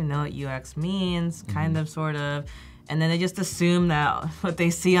like, I don't even know what UX means, kind of, sort of, and then they just assume that what they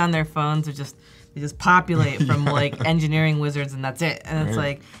see on their phones are just, they just populate from like engineering wizards and that's it. And it's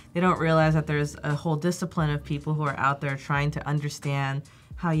like, they don't realize that there's a whole discipline of people who are out there trying to understand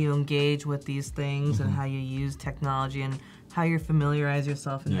how you engage with these things and how you use technology and how you familiarize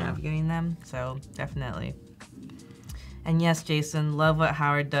yourself in navigating them. So definitely. And yes, Jason, love what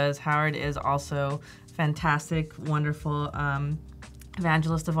Howard does. Howard is also fantastic, wonderful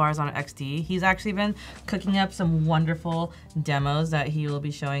evangelist of ours on XD. He's actually been cooking up some wonderful demos that he will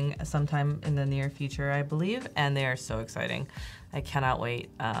be showing sometime in the near future, I believe, and they are so exciting. I cannot wait.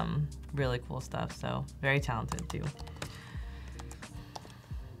 Really cool stuff, so very talented too.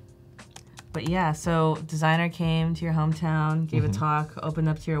 But yeah, so designer came to your hometown, gave a talk, opened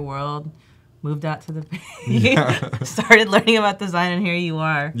up to your world, moved out to the Bay, started learning about design, and here you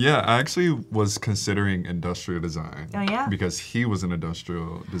are. Yeah, I actually was considering industrial design. Oh, yeah? Because he was an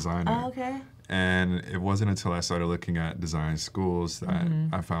industrial designer. Oh, okay. And it wasn't until I started looking at design schools that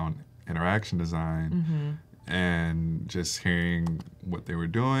I found interaction design and just hearing what they were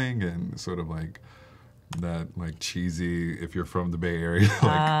doing and sort of like that like cheesy, if you're from the Bay Area, like,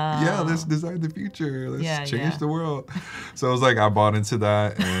 yeah, let's design the future, let's change the world. So I was like, I bought into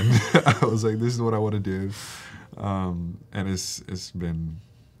that, and I was like, this is what I want to do. And it's been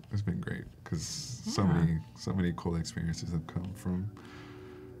great because so many cool experiences have come from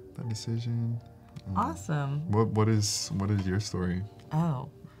that decision. Awesome. What is your story? Oh,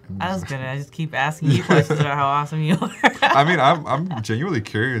 I was gonna just keep asking you questions about how awesome you are. I mean, I'm genuinely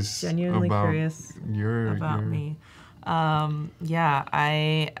curious. About me. Yeah,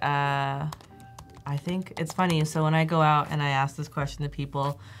 I think it's funny. So when I go out and I ask this question to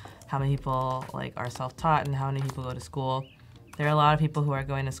people, how many people like are self-taught and how many people go to school? There are a lot of people who are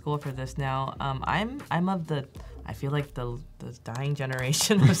going to school for this now. I'm of the, I feel like the dying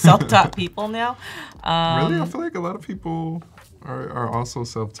generation of self-taught people now. Really, I feel like a lot of people are also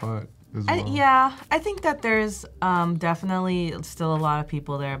self-taught as well. Yeah, I think that there's definitely still a lot of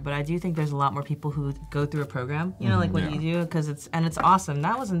people there, but I do think there's a lot more people who go through a program, you know, like what you do, because it's awesome.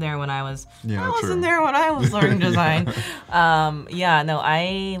 That wasn't there when I was, there when I was learning design. Yeah, no,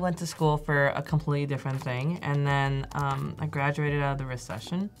 I went to school for a completely different thing, and then I graduated out of the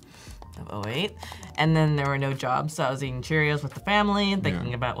recession of 2008, and then there were no jobs, so I was eating Cheerios with the family,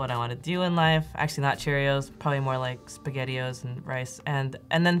 thinking about what I want to do in life. Actually, not Cheerios, probably more like SpaghettiOs and rice, and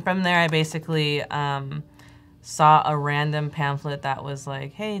then from there I basically saw a random pamphlet that was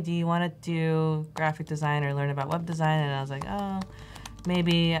like, hey, do you want to do graphic design or learn about web design? And I was like, oh,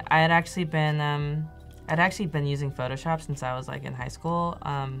 maybe. I had actually been using Photoshop since I was like in high school,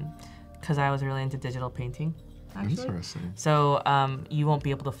 because I was really into digital painting. Actually. Interesting. So you won't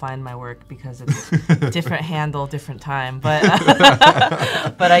be able to find my work because it's different handle, different time. But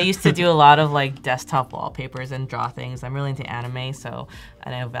but I used to do a lot of like desktop wallpapers and draw things. I'm really into anime, so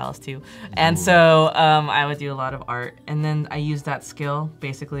I know Val's too. And so I would do a lot of art, and then I used that skill,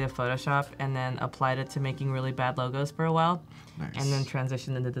 basically of Photoshop, and then applied it to making really bad logos for a while, and then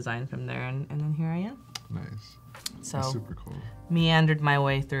transitioned into design from there, and then here I am. Nice. So that's super cool. Meandered my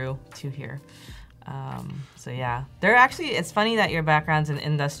way through to here. So yeah, it's funny that your background's in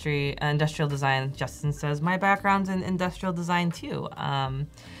industrial design. Justin says my background's in industrial design too,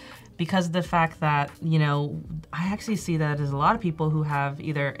 because of the fact that, you know, I actually see that there's a lot of people who have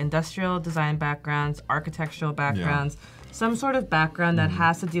either industrial design backgrounds, architectural backgrounds, some sort of background that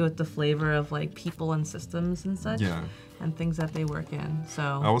has to do with the flavor of like people and systems and such, and things that they work in.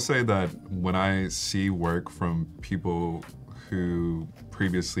 So I will say that when I see work from people who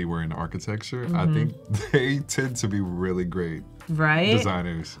previously were in architecture, I think they tend to be really great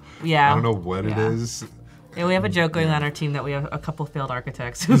designers. Yeah. I don't know what it is. Yeah, we have a joke going on our team that we have a couple failed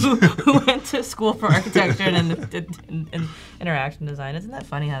architects who went to school for architecture and did interaction design. Isn't that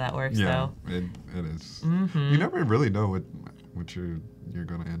funny how that works, though? It is. You never really know what you're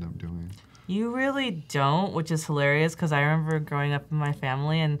gonna end up doing. You really don't, which is hilarious because I remember growing up in my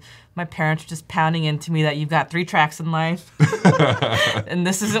family and my parents were just pounding into me that you've got 3 tracks in life, and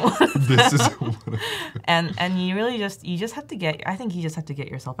this isn't one of them. This is one of them. And you really just have to get. I think you just have to get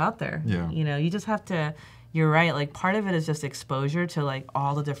yourself out there. Yeah. You know, you just have to. You're right. Like part of it is just exposure to like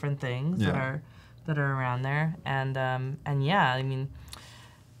all the different things that are around there, and yeah, I mean,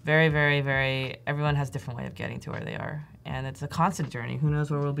 very, very, very. Everyone has a different way of getting to where they are. And it's a constant journey. Who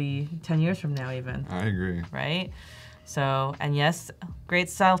knows where we'll be 10 years from now even. I agree. Right? So, and yes, great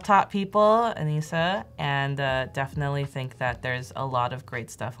self-taught people, Anissa, and definitely think that there's a lot of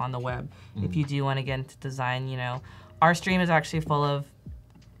great stuff on the web. If you do want to get into design, you know, our stream is actually full of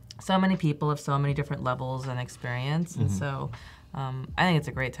so many people of so many different levels and experience. And so I think it's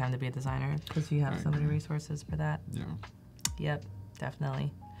a great time to be a designer because you have so many resources for that. Yeah. Yep,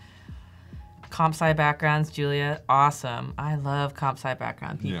 definitely. Comp sci backgrounds, Julia, awesome. I love comp sci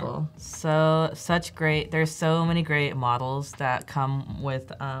background people. Yeah. There's so many great models that come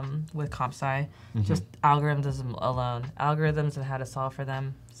with comp sci. Just algorithms alone, algorithms and how to solve for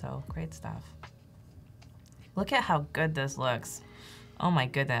them. So great stuff. Look at how good this looks. Oh my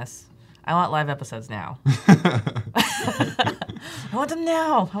goodness. I want live episodes now. I want them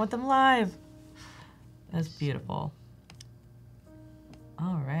now. I want them live. That's beautiful.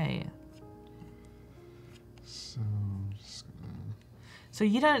 All right. So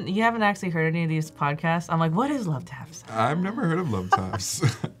you haven't actually heard any of these podcasts? I'm like, what is Love Taps? I've never heard of Love Taps.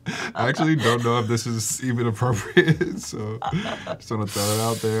 I actually don't know if this is even appropriate, so just want to throw it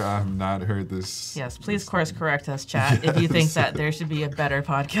out there. I have not heard this. Yes, please course correct us, chat, if you think that there should be a better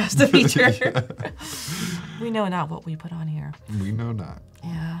podcast to feature. We know not what we put on here. We know not.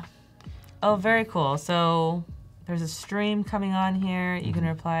 Yeah. Oh, very cool. So there's a stream coming on here. You can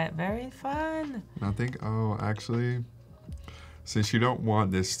reply it. Very fun. I think, actually, since you don't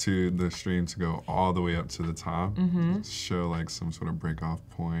want the stream to go all the way up to the top, show like some sort of break off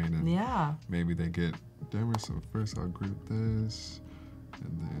point, and maybe they get dimmer. So first I'll group this,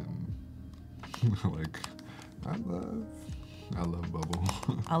 and then like I love bubble.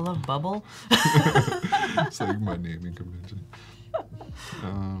 I love bubble. It's like my naming convention.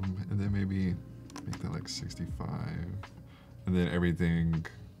 And then maybe make that like 65, and then everything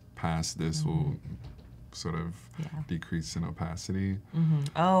past this will sort of decrease in opacity.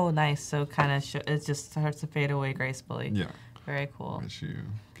 Oh, nice. So kind of it just starts to fade away gracefully. Yeah. Very cool. As you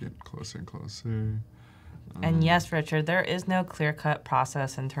get closer and closer. And yes, Richard, there is no clear-cut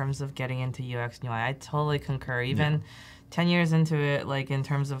process in terms of getting into UX and UI. I totally concur. Even 10 years into it, like in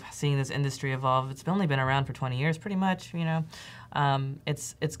terms of seeing this industry evolve, it's only been around for 20 years, pretty much. You know,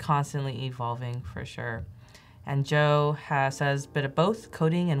 it's constantly evolving for sure. And Joe says, bit of both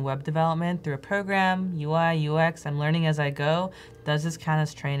coding and web development through a program, UI, UX. I'm learning as I go. Does this count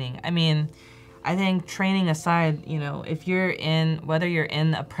as training? I mean, I think training aside, you know, if whether you're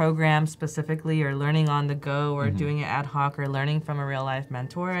in a program specifically or learning on the go or doing it ad hoc or learning from a real life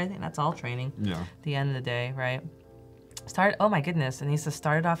mentor, I think that's all training. Yeah. At the end of the day, right? Oh my goodness, Anissa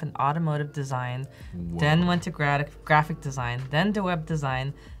started off in automotive design, then went to graphic design, then to web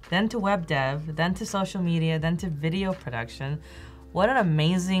design, then to web dev, then to social media, then to video production. What an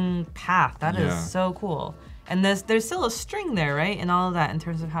amazing path. That is so cool. And there's still a string there, right? And all of that in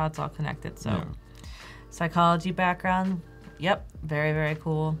terms of how it's all connected. So psychology background, yep, very, very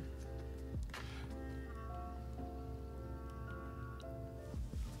cool.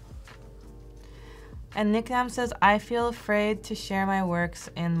 And Nicknam says, I feel afraid to share my works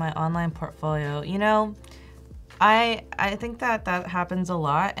in my online portfolio. You know, I think that happens a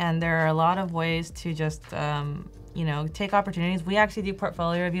lot, and there are a lot of ways to just, you know, take opportunities. We actually do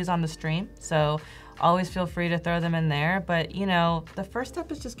portfolio reviews on the stream, so always feel free to throw them in there. But, you know, the first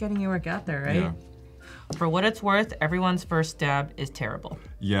step is just getting your work out there, right? Yeah. For what it's worth, everyone's first stab is terrible.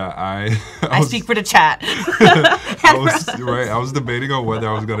 Yeah, I speak for the chat. I was debating on whether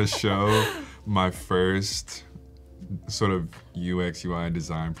I was going to show my first sort of UX UI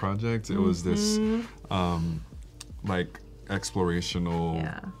design project. It was this like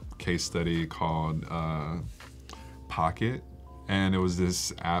explorational case study called Pocket, and it was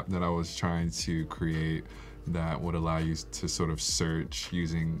this app that I was trying to create that would allow you to sort of search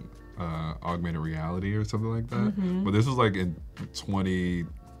using augmented reality or something like that. But this was like in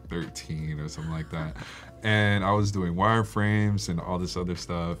 2013 or something like that. And I was doing wireframes and all this other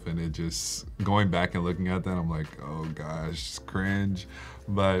stuff, and it just, going back and looking at that, I'm like, oh gosh, cringe.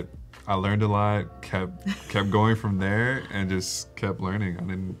 But I learned a lot, kept going from there, and just kept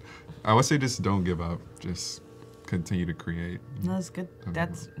learning. I would say just don't give up, just continue to create. That's good.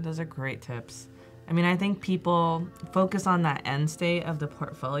 Those are great tips. I mean, I think people focus on that end state of the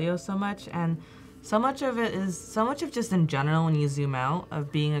portfolio so much, and so much of just in general, when you zoom out, of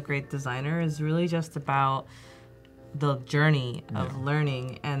being a great designer is really just about the journey of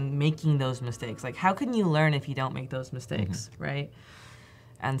learning and making those mistakes. Like, how can you learn if you don't make those mistakes, right?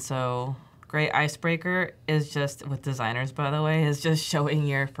 And so, great icebreaker is just, with designers, by the way, is just showing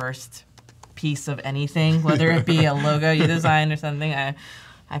your first piece of anything, whether it be a logo you designed or something.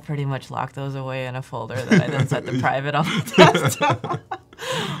 I pretty much lock those away in a folder that I then set to private on the desktop.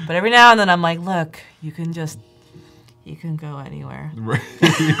 But every now and then I'm like, look, you can go anywhere. Right.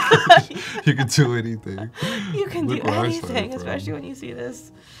 You can do anything. You can do anything, especially when you see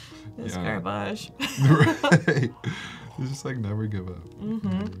this garbage. Right. It's just like, never give up.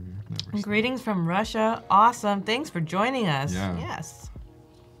 Never Greetings from Russia. Awesome. Thanks for joining us. Yeah. Yes.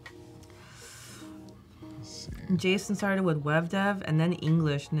 Jason started with web dev and then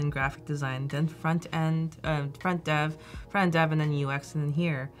English and then graphic design, then front dev, and then UX, and then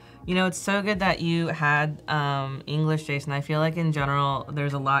here. You know, it's so good that you had English, Jason. I feel like in general,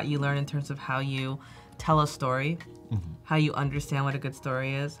 there's a lot you learn in terms of how you tell a story, how you understand what a good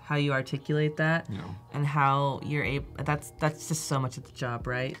story is, how you articulate that, and how you're able. That's just so much of the job,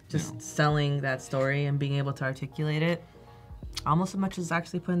 right? Just selling that story and being able to articulate it, almost as much as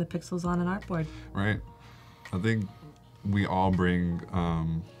actually putting the pixels on an artboard. Right. I think we all bring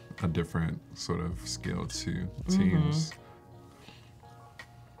a different sort of skill to teams.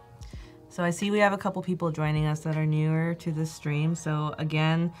 So I see we have a couple people joining us that are newer to this stream. So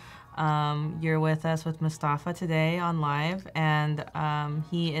again, you're with us with Mustafaa today on live, and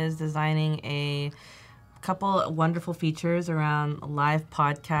he is designing a couple wonderful features around live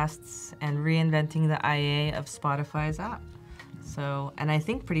podcasts and reinventing the IA of Spotify's app. So, and I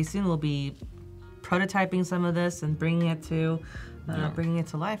think pretty soon we'll be prototyping some of this and bringing it to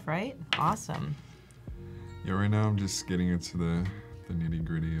life, right? Awesome. Yeah, right now I'm just getting into the nitty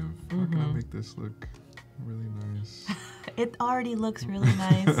gritty of how can I make this look really nice. It already looks really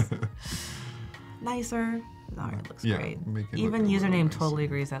nice. Nicer. It already looks great. Even username totally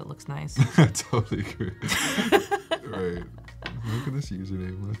agrees that it looks nice. I totally agree. Right. Look at this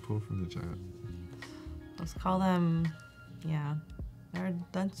username. Let's pull from the chat. Let's call them, there are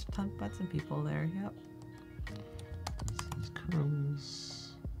bunch of people there, yep. This is Carlos.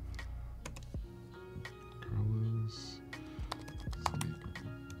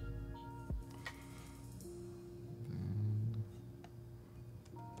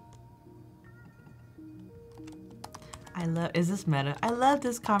 Is this meta? I love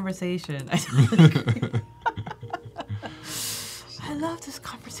this conversation. I love this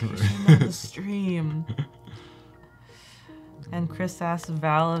conversation on the stream. And Chris asked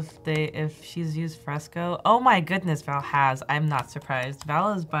Val if she's used Fresco. Oh my goodness, Val has. I'm not surprised.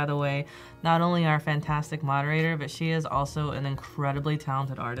 Val is, by the way, not only our fantastic moderator, but she is also an incredibly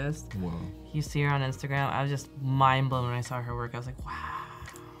talented artist. Wow. You see her on Instagram. I was just mind blown when I saw her work. I was like, wow.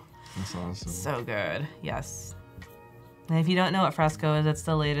 That's awesome. So good. Yes. And if you don't know what Fresco is, it's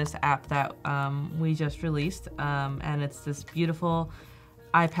the latest app that we just released. And it's this beautiful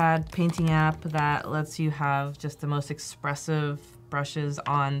iPad painting app that lets you have just the most expressive brushes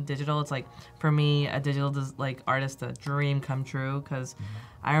on digital. It's like, for me, a digital artist, a dream come true, because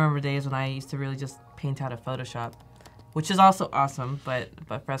I remember days when I used to really just paint out of Photoshop, which is also awesome, but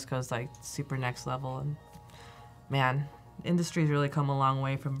Fresco is like super next level. And man, industry's really come a long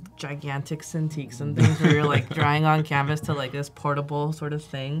way from gigantic Cintiqs and things where you're like drawing on canvas to like this portable sort of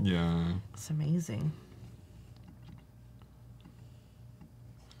thing. Yeah. It's amazing.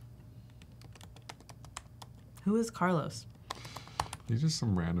 Who is Carlos? He's just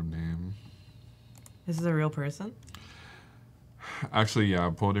some random name. This is a real person? Actually, yeah, I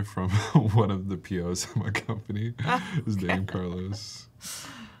pulled it from one of the POs of my company. His name, Carlos.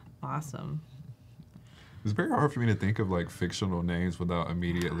 Awesome. It's very hard for me to think of like fictional names without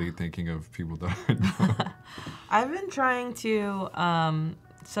immediately thinking of people that I know. I've been trying to,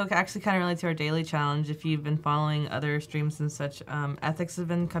 so actually kind of relate to our daily challenge. If you've been following other streams and such, ethics have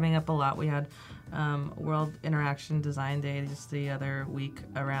been coming up a lot. We had World Interaction Design Day just the other week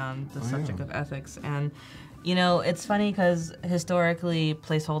around the subject of ethics. And, you know, it's funny because historically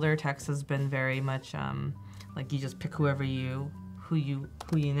placeholder text has been very much like you just pick who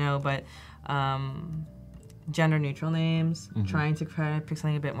you know, but gender neutral names, trying to kind of pick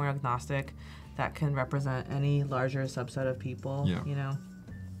something a bit more agnostic that can represent any larger subset of people, you know,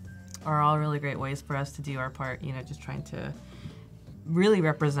 are all really great ways for us to do our part, you know, just trying to really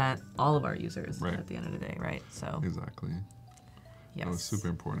represent all of our users at the end of the day, right? So exactly. yes, it's super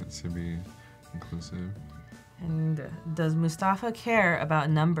important to be inclusive. And does Mustafaa care about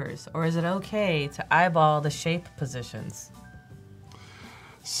numbers, or is it okay to eyeball the shape positions?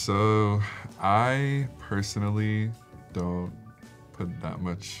 So I personally don't put that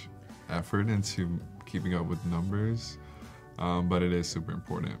much effort into keeping up with numbers, but it is super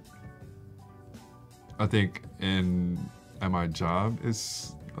important. I think at my job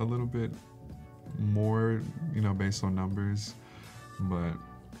it's a little bit more, based on numbers, but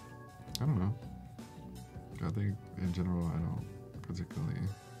I don't know. I think in general I don't particularly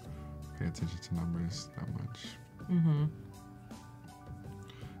pay attention to numbers that much. Mm-hmm.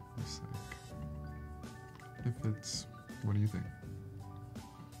 It's what do you think?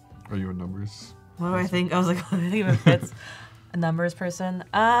 Are you a numbers? What do I think? I was like, what do I think if it's a numbers person?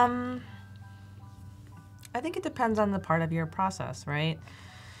 I think it depends on the part of your process, right?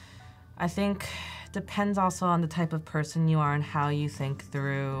 I think it depends also on the type of person you are and how you think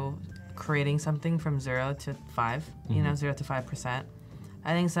through creating something from 0 to 5, 0 to 5%.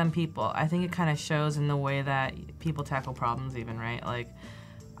 I think it kind of shows in the way that people tackle problems even, right? Like,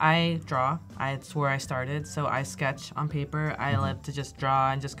 I draw, it's where I started, so I sketch on paper. I love to just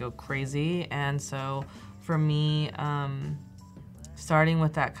draw and just go crazy, and so for me, starting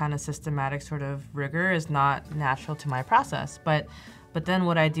with that kind of systematic sort of rigor is not natural to my process, but then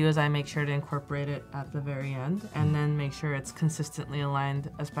what I do is I make sure to incorporate it at the very end and then make sure it's consistently aligned,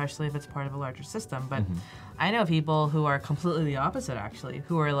 especially if it's part of a larger system. But I know people who are completely the opposite, actually,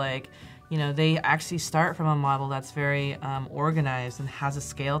 who are like, they actually start from a model that's very organized and has a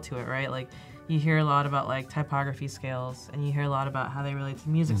scale to it, right? Like, you hear a lot about like typography scales, and you hear a lot about how they relate to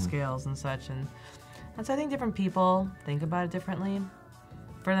music scales and such. And so I think different people think about it differently.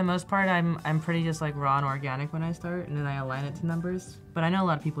 For the most part, I'm pretty just like raw and organic when I start, and then I align it to numbers. But I know a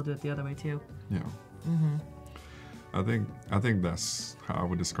lot of people do it the other way too. Yeah. I think that's how I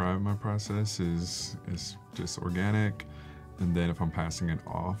would describe my process is just organic, and then if I'm passing it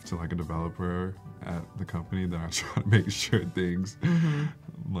off to like a developer at the company, then I try to make sure things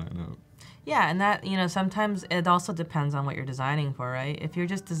line up. Yeah, and that, sometimes it also depends on what you're designing for, right? If you're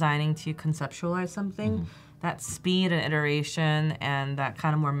just designing to conceptualize something, that speed and iteration and that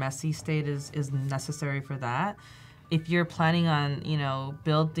kind of more messy state is necessary for that. If you're planning on,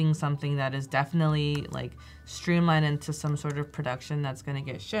 building something that is definitely like streamlined into some sort of production that's going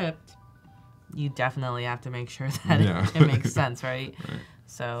to get shipped, you definitely have to make sure that it makes sense, right?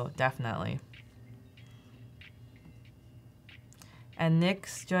 So definitely. And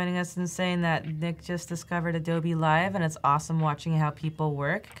Nick's joining us and saying that Nick just discovered Adobe Live, and it's awesome watching how people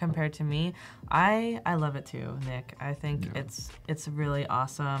work compared to me. I love it too, Nick. I think it's really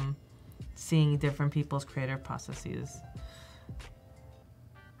awesome seeing different people's creative processes.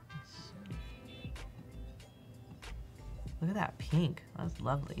 Look at that pink. That's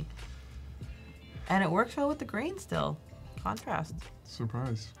lovely. And it works well with the grain still. Contrast.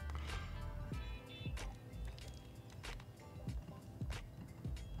 Surprise.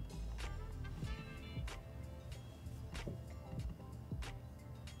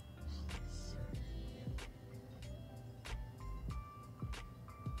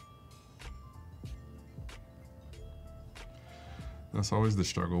 That's always the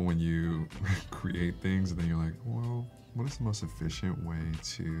struggle when you create things and then you're like, well, what is the most efficient way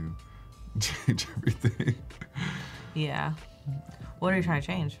to change everything? Yeah. What are you trying to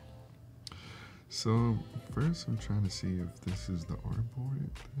change? So first I'm trying to see if this is the artboard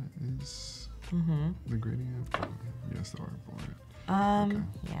that is the gradient. Yes, the artboard. Okay.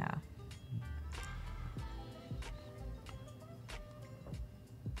 Yeah.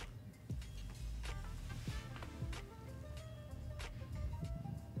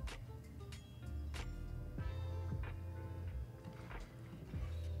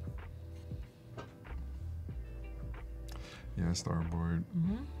 Yeah, it's the artboard.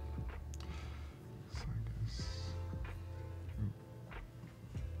 So I guess.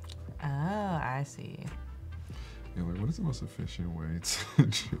 Oh, I see. Yeah, like what is the most efficient way to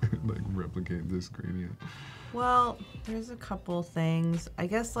like replicate this gradient? Well, there's a couple things. I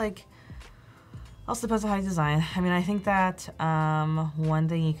guess like also depends on how you design. I mean, I think that one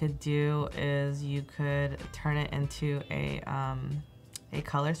thing you could do is you could turn it into a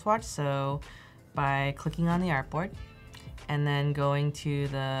color swatch. So by clicking on the artboard and then going to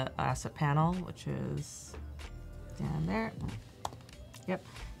the asset panel, which is down there. Yep.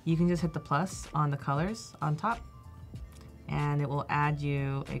 You can just hit the plus on the colors on top, and it will add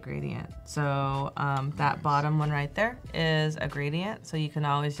you a gradient. So that bottom one right there is a gradient. So you can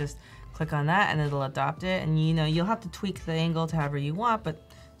always just click on that and it'll adopt it. And you'll have to tweak the angle to however you want, but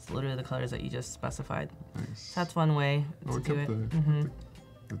it's literally the colors that you just specified. Nice. So that's one way to do it.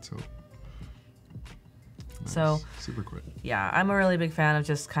 The tilt. Nice. So super quick. Yeah, I'm a really big fan of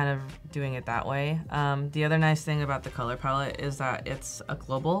just kind of doing it that way. The other nice thing about the color palette is that it's a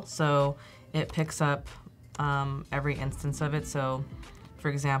global, so it picks up every instance of it. So, for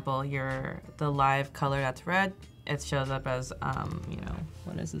example, the live color that's red, it shows up as,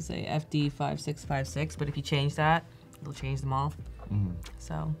 what does it say, FD5656, but if you change that, it'll change them all.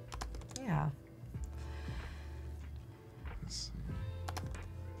 So, yeah.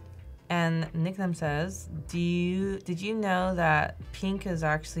 And Nicknam says, did you know that pink is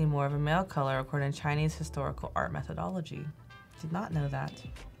actually more of a male color according to Chinese historical art methodology? Did not know that.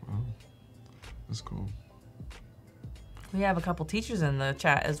 Wow, that's cool. We have a couple teachers in the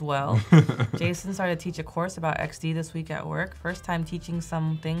chat as well. Jason started to teach a course about XD this week at work. First time teaching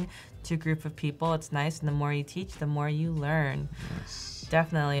something to a group of people. It's nice, and the more you teach, the more you learn. Yes.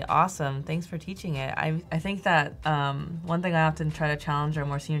 Definitely awesome. Thanks for teaching it. I think that one thing I often try to challenge our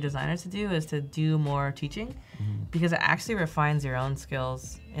more senior designers to do is to do more teaching, because it actually refines your own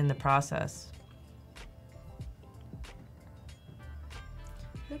skills in the process.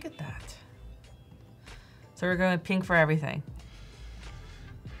 Look at that. So we're going pink for everything.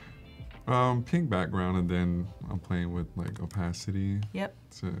 Pink background, and then I'm playing with like opacity. Yep.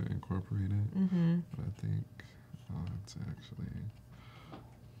 To incorporate it. But I think I'll have to actually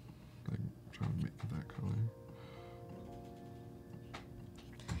like try to make it that color.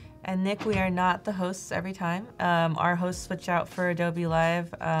 And Nick, we are not the hosts every time. Our hosts switch out for Adobe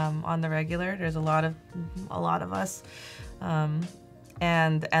Live on the regular. There's a lot of us.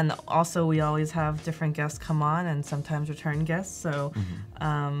 And also we always have different guests come on, and sometimes return guests. So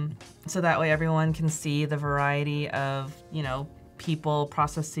so that way everyone can see the variety of, people,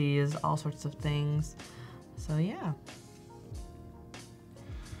 processes, all sorts of things. So yeah.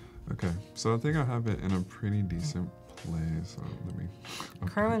 Okay, so I think I have it in a pretty decent place. So let me.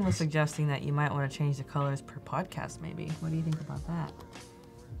 Kerwin was suggesting that you might want to change the colors per podcast, maybe. What do you think about that?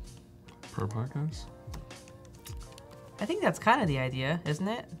 Per podcast? I think that's kind of the idea, isn't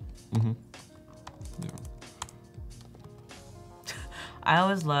it? Yeah. I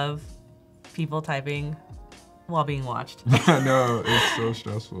always love people typing while being watched. I know, it's so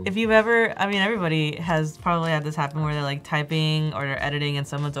stressful. If you've ever, everybody has probably had this happen where they're like typing or they're editing and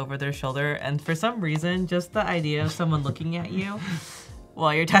someone's over their shoulder, and for some reason, just the idea of someone looking at you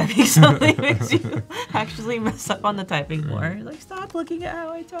while you're typing something makes you actually mess up on the typing more. Like, stop looking at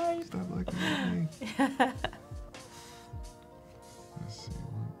how I type. Stop looking at me.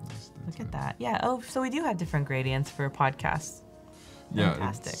 Look at that. Yeah. Oh, so we do have different gradients for podcasts. Yeah,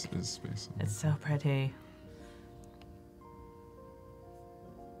 fantastic. It's space. It's so pretty.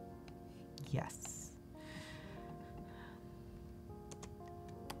 Yes.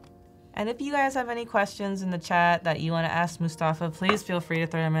 And if you guys have any questions in the chat that you want to ask Mustafaa, please feel free to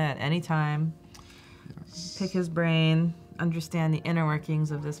throw them in at any time. Yes. Pick his brain, understand the inner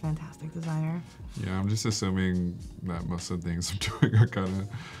workings of this fantastic designer. Yeah, I'm just assuming that most of the things I'm doing are kind of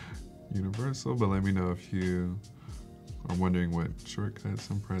universal, but let me know if you are wondering what shortcuts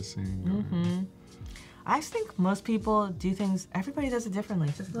I'm pressing. I think most people do things, everybody does it differently,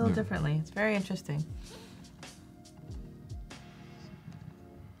 just a little differently. It's very interesting.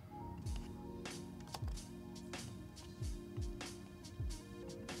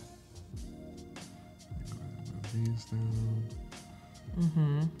 Move these down.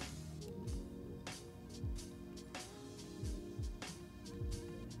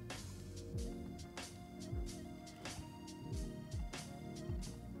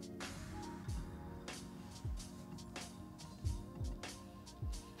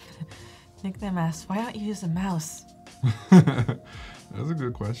 Nickname asks, why don't you use a mouse? That's a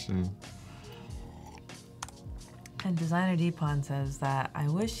good question. And Designer Deepon says that, I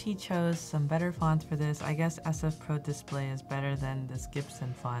wish he chose some better fonts for this. I guess SF Pro Display is better than this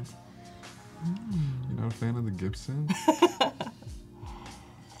Gibson font. You're not a fan of the Gibson?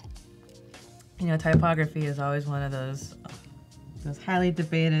 Typography is always one of those highly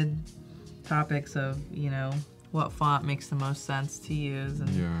debated topics of, what font makes the most sense to use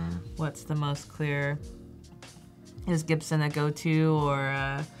and what's the most clear. Is Gibson a go-to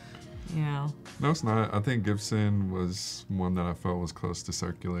or, No, it's not. I think Gibson was one that I felt was close to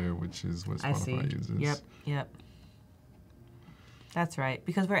circular, which is what Spotify uses. Yep. That's right,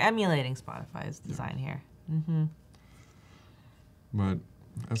 because we're emulating Spotify's design here. But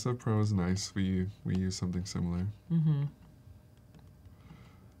SF Pro is nice. We use something similar.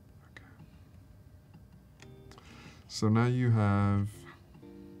 So now you have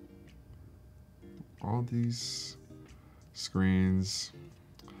all these screens.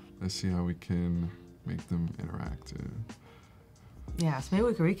 Let's see how we can make them interactive. Yeah, so maybe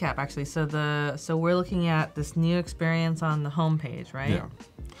we could recap actually. So we're looking at this new experience on the home page, right? Yeah.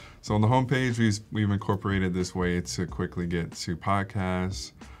 So on the home page, we've incorporated this way to quickly get to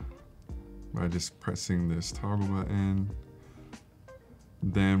podcasts by just pressing this toggle button.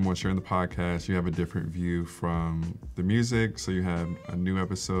 Then once you're in the podcast, you have a different view from the music. So you have a new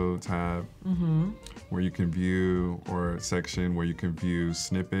episode tab where you can view, or a section where you can view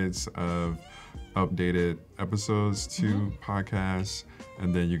snippets of updated episodes to podcasts.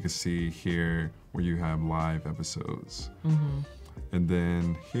 And then you can see here where you have live episodes. And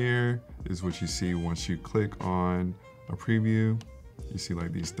then here is what you see once you click on a preview. You see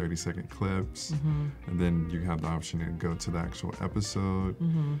like these 30-second clips, and then you have the option to go to the actual episode.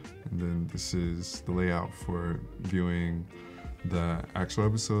 And then this is the layout for viewing the actual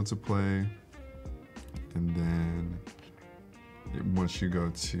episode to play. And then once you go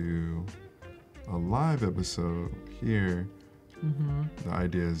to a live episode here, the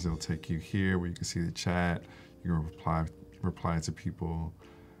idea is it'll take you here where you can see the chat. You can reply to people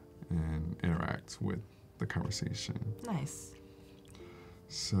and interact with the conversation. Nice.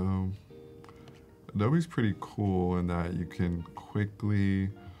 So Adobe's pretty cool in that you can quickly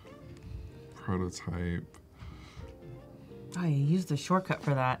prototype. Oh, you used the shortcut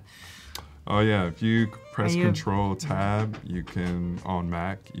for that. Oh yeah, if you press Control Tab, you can, on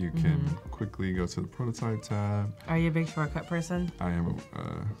Mac, you can quickly go to the prototype tab. Are you a big shortcut person? I am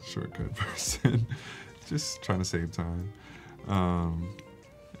a shortcut person, just trying to save time.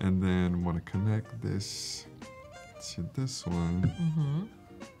 And then want to connect this to this one.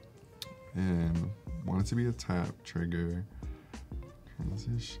 And want it to be a tap trigger.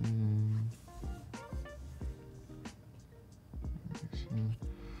 Transition.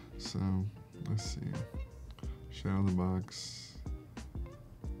 So let's see. Shadow the box.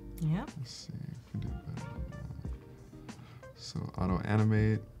 Yep. Let's see if we do better than that. So auto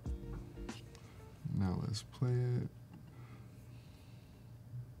animate. Now let's play it.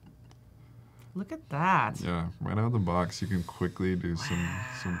 Look at that. Yeah, right out of the box, you can quickly do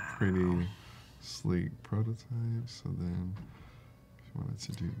some pretty sleek prototypes. So then, if you wanted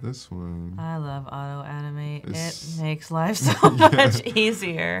to do this one, I love auto animate. It makes life so much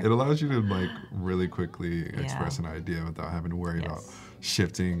easier. It allows you to like really quickly express an idea without having to worry about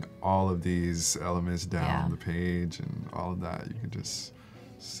shifting all of these elements down the page and all of that. You can just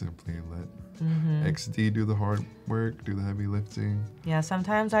simply let XD do the hard work, do the heavy lifting. Yeah,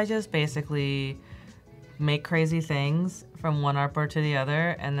 sometimes I just basically make crazy things from one artboard to the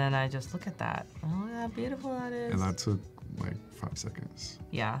other, and then I just look at that. Oh, how beautiful that is. And that took like 5 seconds.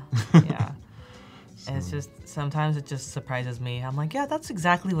 Yeah, yeah. And it's just, sometimes it just surprises me. I'm like, yeah, that's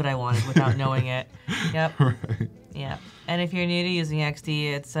exactly what I wanted without knowing it. Yep. Right. Yeah. And if you're new to using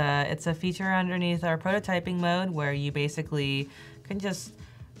XD, it's a feature underneath our prototyping mode where you basically can just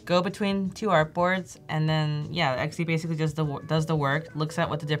go between two artboards, and then XD basically just does the work, looks at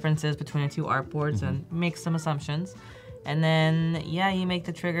what the difference is between the two artboards and makes some assumptions, and then you make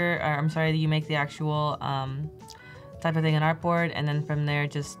the trigger. Or, I'm sorry, you make the actual type of thing in artboard, and then from there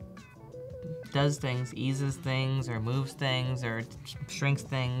just does things, eases things, or moves things, or shrinks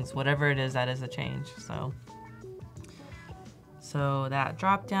things, whatever it is that is a change. So that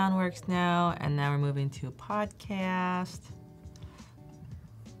drop down works now, and now we're moving to podcast.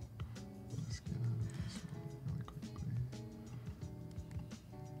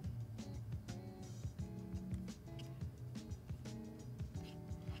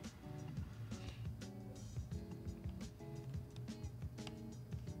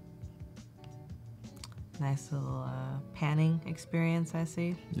 Nice little panning experience, I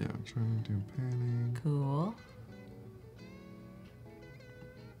see. Yeah, I'm trying to do panning. Cool.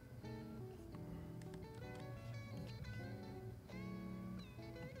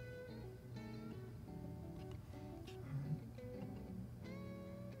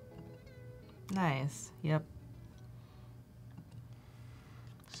 Nice. Yep.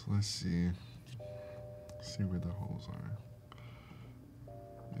 So let's see. See where the holes are.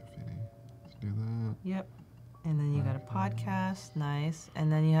 If any. Let's do that. Yep. And then you got a podcast. Nice.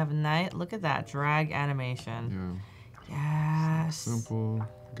 And then you have a night. Look at that drag animation. Yeah. Yes. Simple.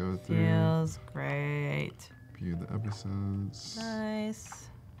 Go through. Feels great. View the episodes. Nice.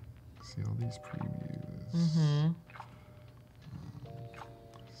 See all these previews. Mm-hmm.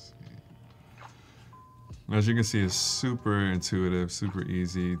 As you can see, it's super intuitive, super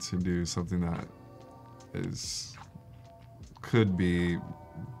easy to do, something that could be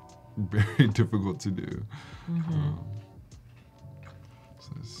very difficult to do. Mm-hmm.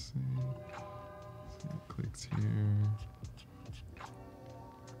 So let's see. It clicks here.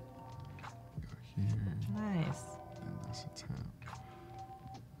 Go here. Nice. And that's a tap.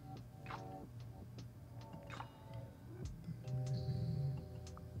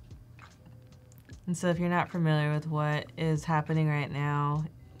 And so if you're not familiar with what is happening right now,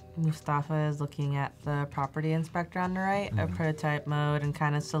 Mustafaa is looking at the property inspector on the right, a prototype mode, and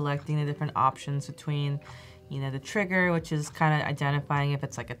kind of selecting the different options between, the trigger, which is kind of identifying if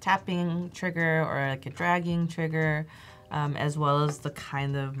it's like a tapping trigger or like a dragging trigger, as well as the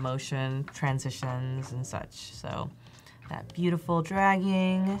kind of motion transitions and such. So that beautiful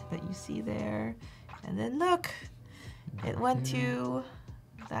dragging that you see there. And then look, it went to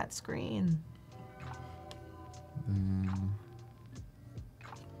that screen. Then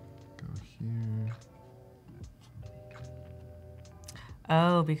go here.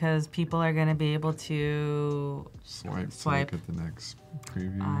 Oh, because people are going to be able to Swipe to look at the next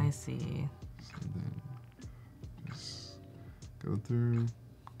preview. I see. So then just go through,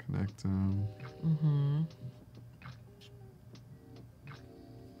 connect them. Mm-hmm.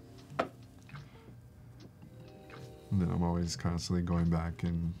 And then I'm always constantly going back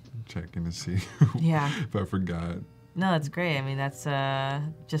and checking to see if I forgot. No, that's great. I mean, that's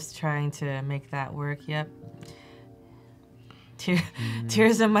just trying to make that work. Yep.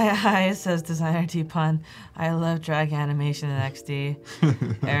 Tears in my eyes, says designer Deepan. I love drag animation in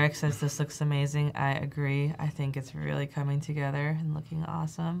XD. Eric says this looks amazing. I agree. I think it's really coming together and looking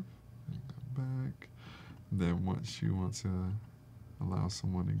awesome. And go back. Then once you want to allow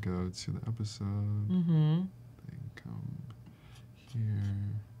someone to go to the episode, then come here.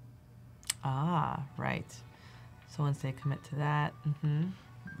 Ah, right. So once they commit to that, Then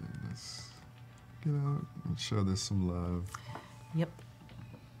let's get out and show this some love. Yep.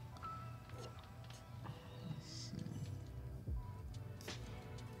 Let's see.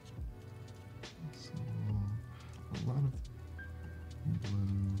 So, a lot of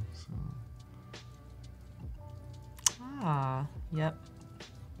blue, so. Ah, yep.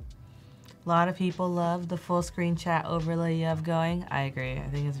 A lot of people love the full screen chat overlay you have going. I agree. I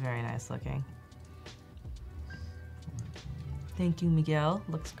think it's very nice looking. Thank you, Miguel.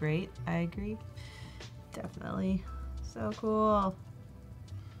 Looks great. I agree. Definitely. So cool.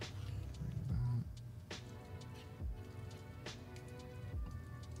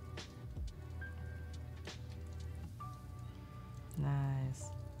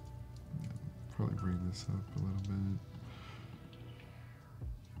 Nice. Probably bring this up a little bit.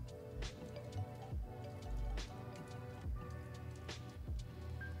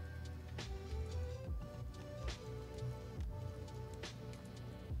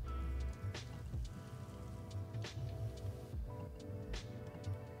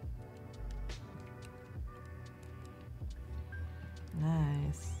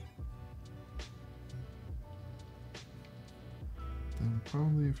 Nice. Then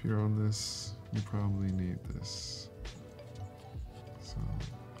probably if you're on this, you probably need this. So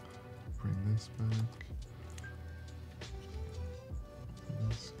bring this back to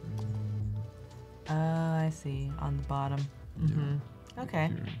this screen. Oh, I see. On the bottom. Yeah.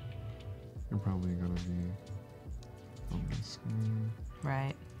 Okay. You're probably gonna be on this screen.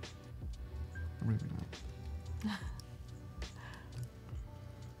 Right. Or maybe not.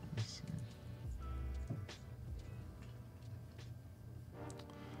 Let's see.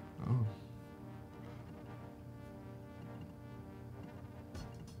 Oh.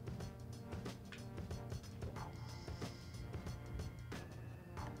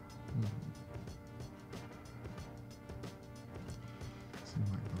 Seems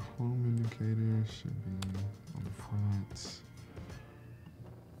like the home indicator should be on the front.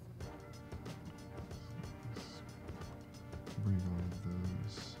 Bring all of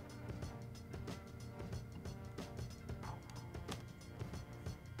those.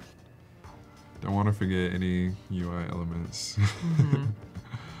 Don't want to forget any UI elements. Then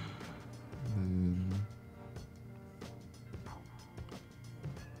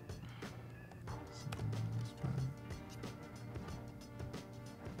this back.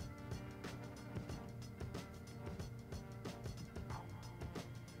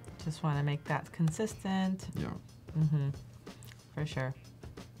 Just want to make that consistent. Yeah. For sure.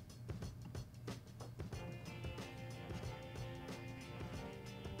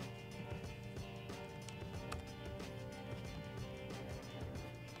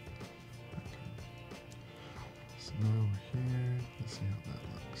 So now we're here. Let's see how that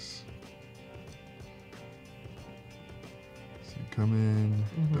looks. So you come in,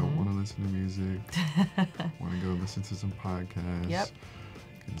 don't want to listen to music, want to go listen to some podcasts. Yep.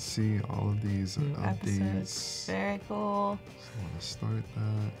 You can see all of these New updates. episodes. Very cool. So want to start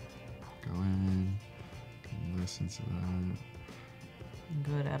that, go in, can listen to that.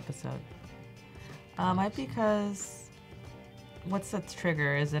 Good episode. Might because what's the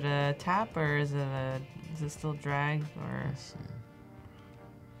trigger? Is it a tap or is it still drag or? Let's see.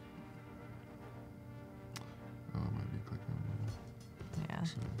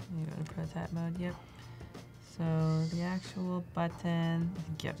 prototype mode, yep. So the actual button, I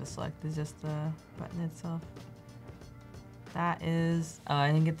think you have to select just the button itself. That is, oh,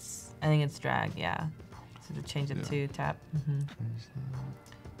 I think it's drag, yeah. So to change it to tap. Change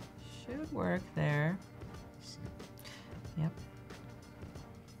that. Should work there. Let's see. Yep.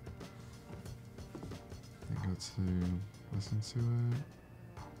 I go to listen to it.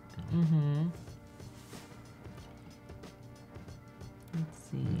 Mm-hmm. Let's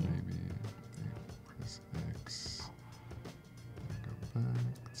see. And maybe they press X. And go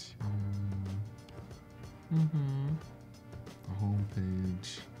back to the home page.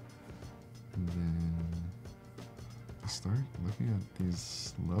 And then I start looking at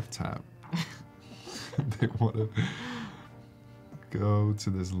these love tap. They want to go to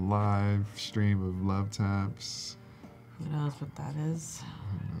this live stream of love taps. Who knows what that is?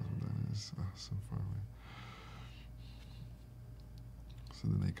 Who knows what that is? Oh, so far away. So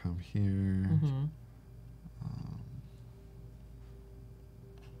then they come here.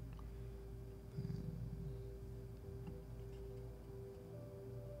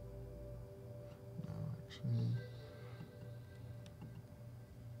 No, actually.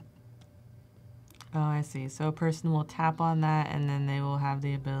 Oh, I see. So a person will tap on that and then they will have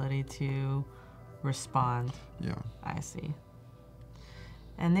the ability to respond. Yeah. I see.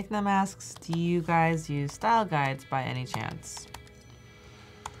 And Nicknam asks, do you guys use style guides by any chance?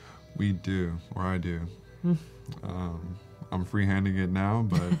 We do, or I do. I'm freehanding it now,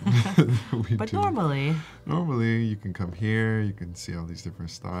 but we But do. Normally, you can come here, you can see all these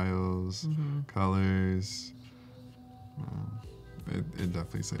different styles, colors. It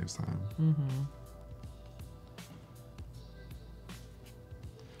definitely saves time.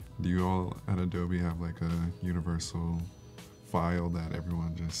 Do you all at Adobe have like a universal file that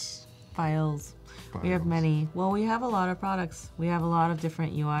everyone just... Files. We have many. Well, we have a lot of products. We have a lot of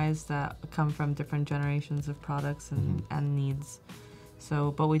different UIs that come from different generations of products and needs.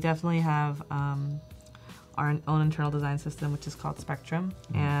 So, but we definitely have our own internal design system, which is called Spectrum.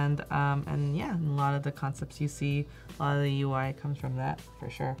 And yeah, a lot of the concepts you see, a lot of the UI comes from that, for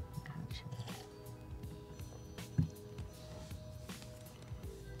sure. Gotcha.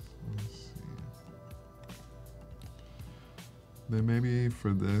 Then maybe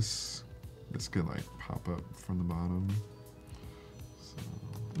for this could like pop up from the bottom. So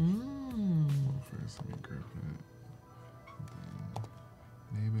well, first let me grip it.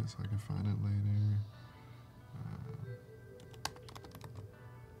 Then name it so I can find it later.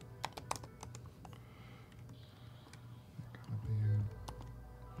 Copy it.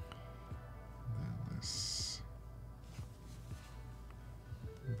 Then this.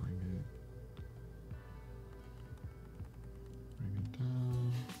 Bring it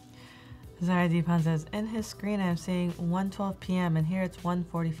down. Zara Deepan says, in his screen I'm seeing 1:12 p.m. and here it's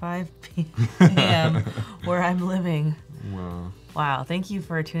 1:45 p.m. where I'm living. Wow. Wow, thank you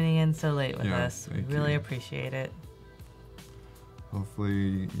for tuning in so late with Yeah, us. We thank really you. appreciate it.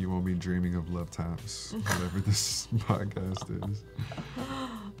 Hopefully you won't be dreaming of love taps, whatever this podcast is.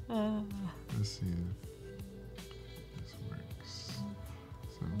 Let's see if this works.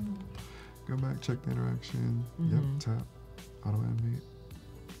 So go back, check the interaction. Yep, tap, auto animate.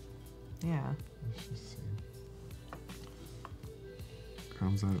 Yeah. Let's just see.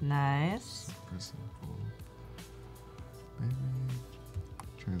 Comes up. Nice. Super simple. Maybe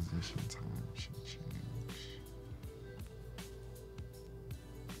transition time should change.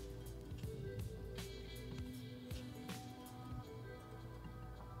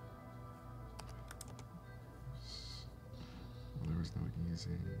 Well, there was no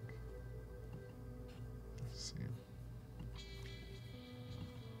easing. Let's see.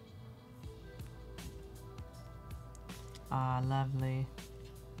 Ah, lovely.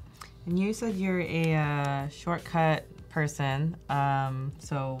 And you said you're a shortcut person,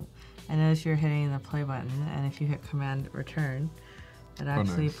 so I noticed you're hitting the play button, and if you hit Command Return, it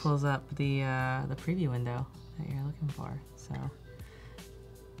actually nice. pulls up the preview window that you're looking for. So,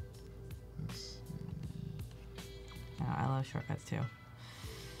 oh, I love shortcuts too.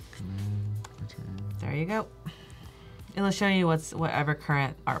 Command Return. There you go. It'll show you whatever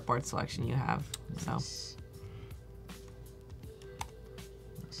current artboard selection you have. So. Yes.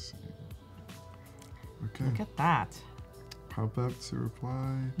 Okay. Look at that. Pop up to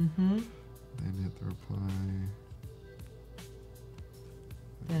reply. Then hit the reply.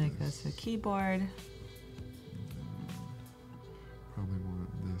 Then it goes to the keyboard. Probably want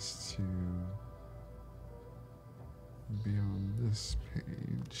this to be on this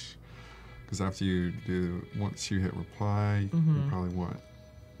page. Because after you do, once you hit reply, you probably want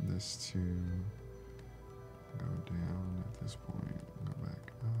this to go down at this point. Go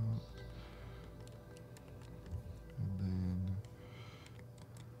back out. And then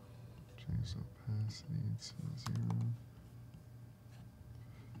change the opacity to 0.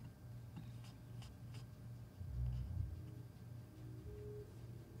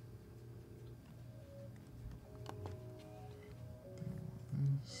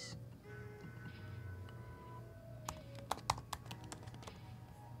 This.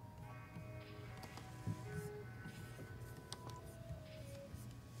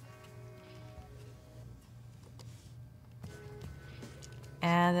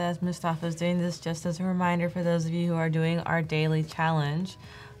 And as Mustafaa is doing this, just as a reminder for those of you who are doing our daily challenge,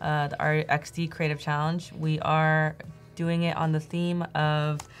 our XD Creative Challenge, we are doing it on the theme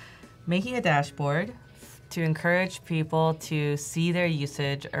of making a dashboard to encourage people to see their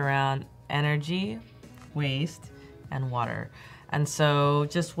usage around energy, waste, and water. And so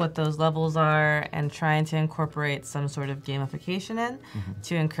just what those levels are and trying to incorporate some sort of gamification in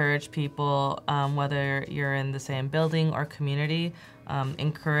to encourage people, whether you're in the same building or community,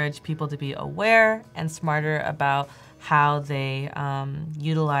 encourage people to be aware and smarter about how they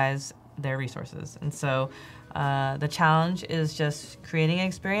utilize their resources. And so the challenge is just creating an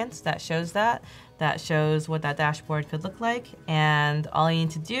experience that shows what that dashboard could look like. And all you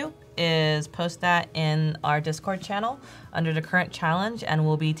need to do is post that in our Discord channel under the current challenge, and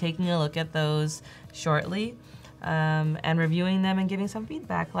we'll be taking a look at those shortly and reviewing them and giving some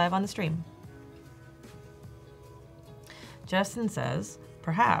feedback live on the stream. Justin says,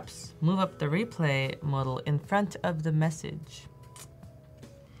 perhaps move up the replay modal in front of the message.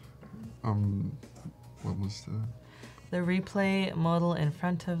 What was the replay modal in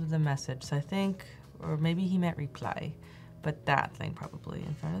front of the message? So I think, or maybe he meant reply, but that thing probably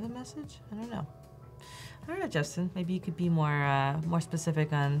in front of the message. I don't know, Justin. Maybe you could be more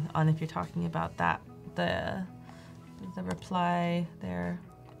specific on if you're talking about that the reply there.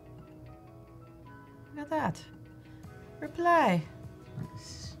 Look at that. Reply.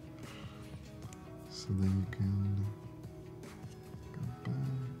 Nice. So then you can go back.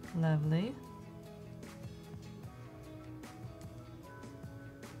 Lovely.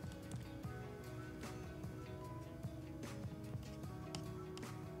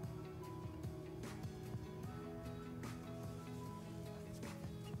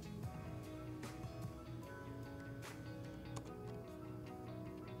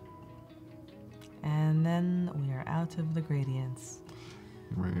 And then we are out of the gradients.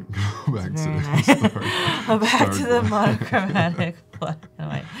 Right, go back to nice. Go back to the monochromatic black and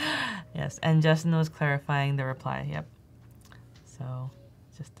white. Yes, and Justin was clarifying the reply. Yep. So,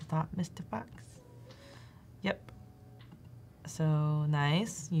 just a thought, Mr. Fox. Yep. So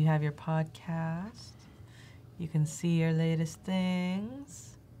nice. You have your podcast. You can see your latest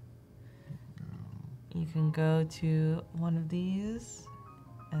things. You can go to one of these,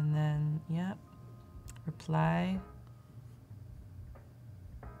 and then yep. Reply.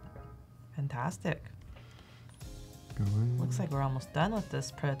 Fantastic. Looks like we're almost done with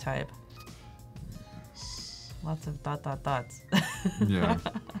this prototype. Yes. Lots of dots. Yeah.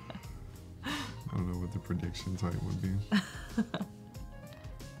 I don't know what the prediction type would be.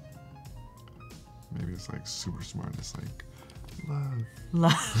 Maybe it's like super smart. It's like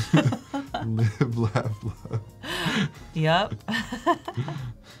love. Live, laugh, love. Yep.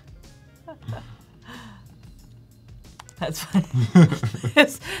 That's funny.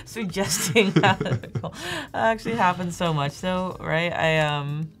 It's suggesting that actually happens so much so, right? I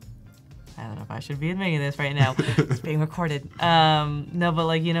don't know if I should be admitting this right now. It's being recorded. No, but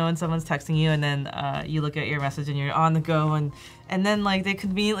like, you know, when someone's texting you and then you look at your message and you're on the go and then like they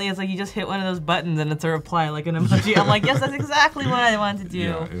conveniently, it's like you just hit one of those buttons and it's a reply like an emoji. I'm like, yes, that's exactly what I wanted to do.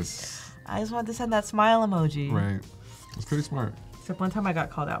 Yeah, I just wanted to send that smile emoji. Right. It's pretty smart. Except one time I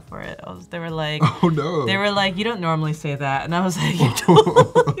got called out for it. They were like, oh no. They were like, you don't normally say that. And I was like, you're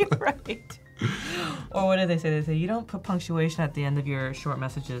totally right. Or what did they say? They say, you don't put punctuation at the end of your short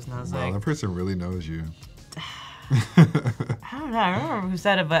messages. And I was like, that person really knows you. I don't know. I don't remember who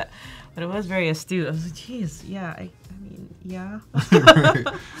said it, but it was very astute. I was like, geez, yeah, I mean, yeah. Right.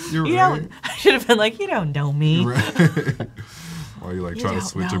 You're right. I should have been like, you don't know me. Right. While you like try to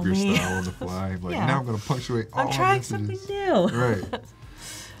switch up your style on the fly. Like, yeah. now I'm going to punctuate all I'm trying messages. something new. Right.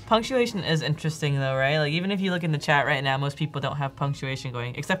 Punctuation is interesting though, right? Like even if you look in the chat right now, most people don't have punctuation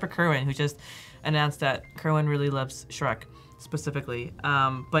going, except for Kerwin, who just announced that Kerwin really loves Shrek specifically.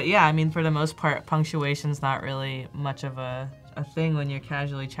 But yeah, I mean, for the most part, punctuation's not really much of a thing when you're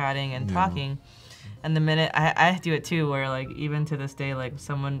casually chatting and talking. And the minute, I do it too, where like even to this day, like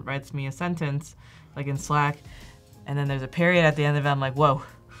someone writes me a sentence, like in Slack, and then there's a period at the end of it, I'm like, whoa.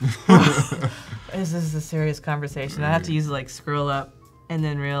 This is a serious conversation. Right. I have to use like scroll up and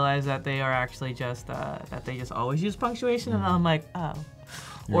then realize that they are actually just that they just always use punctuation, and I'm like, oh.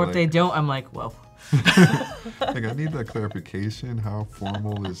 Or if they don't, I'm like, whoa. Like, I need that clarification. How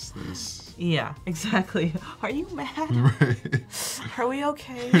formal is this? Yeah, exactly. Are you mad? Right. Are we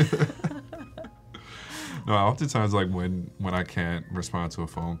okay? No, oftentimes, like, when I can't respond to a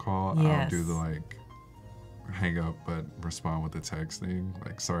phone call, I'll do the, like, hang up but respond with the texting.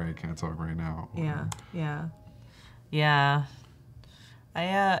 Like, sorry, I can't talk right now. Or, yeah.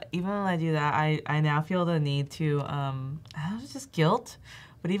 I even when I do that, I now feel the need to I don't know, it's just guilt.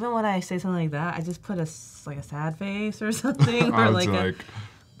 But even when I say something like that, I just put a sad face or something, or like a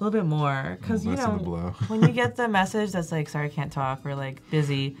little bit more, because you know when you get the message that's like, sorry, I can't talk, or like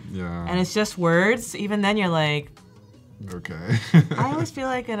busy, and it's just words. Even then, you're like, okay. I always feel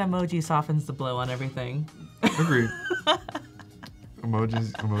like an emoji softens the blow on everything. Agreed.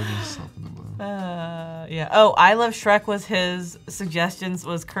 Emojis soften the blow. Yeah. Oh, I Love Shrek was his suggestions,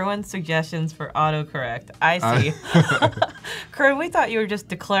 was Kerwin's suggestions for autocorrect. I see. Kerwin, we thought you were just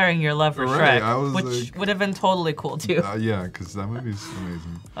declaring your love for Shrek, which like, would have been totally cool too. Yeah, because that movie's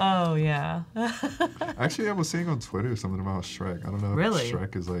amazing. Oh, yeah. Actually, I was seeing on Twitter something about Shrek. I don't know if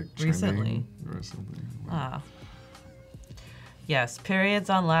Shrek is like trending or something. Yes, periods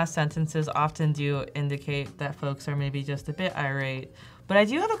on last sentences often do indicate that folks are maybe just a bit irate. But I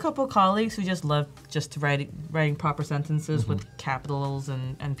do have a couple colleagues who just love just writing proper sentences with capitals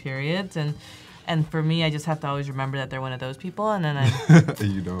and periods. And for me, I just have to always remember that they're one of those people. And then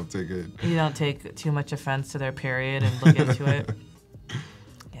you don't take it. You don't take too much offense to their period and look into it.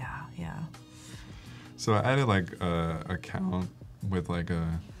 Yeah. So I added like a count with like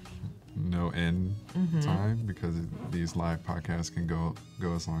a no end time, because these live podcasts can go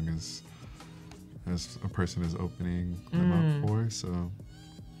as long as a person is opening them up for. So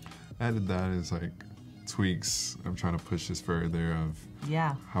I added that as like tweaks. I'm trying to push this further of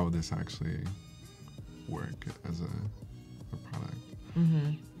how this actually work as a product. So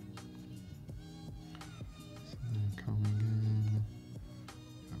then coming in,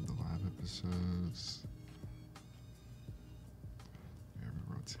 have the live episodes.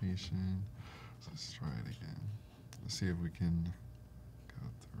 Rotation. So let's try it again. Let's see if we can go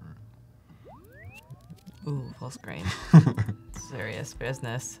through. Ooh, full screen. Serious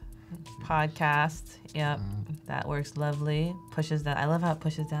business. Podcast. Yep, that works lovely. Pushes down. I love how it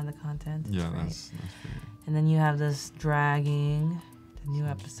pushes down the content. Yeah, that's great. And then you have this dragging the new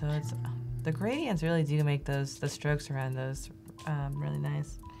episodes. The gradients really do make the strokes around those really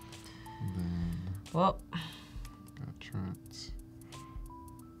nice. And then got tracks.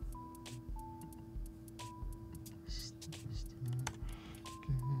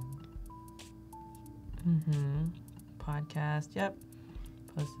 Podcast, yep.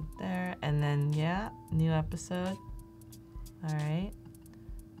 Post it there. And then, new episode. All right.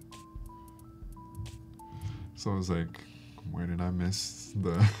 So I was like, where did I miss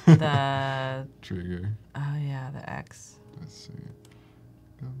the trigger? Oh, yeah, the X. Let's see.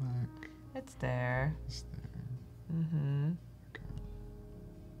 Go back. It's there. It's there. Okay.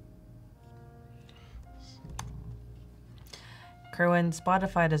 Kerwin,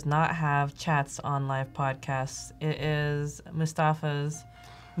 Spotify does not have chats on live podcasts. It is Mustafaa's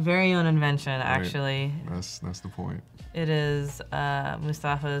very own invention, actually. Right. That's the point. It is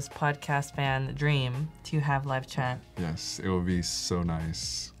Mustafaa's podcast fan dream to have live chat. Yes, it would be so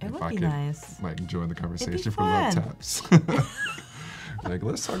nice if I could like join the conversation for love taps. Like,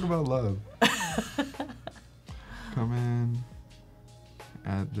 let's talk about love. Come in,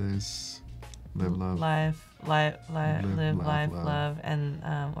 add this, live love. Live, love, and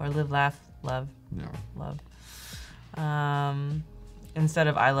or live, laugh, love. Yeah. Love. Instead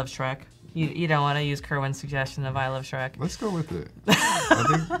of I love Shrek. You don't want to use Kerwin's suggestion of I love Shrek. Let's go with it.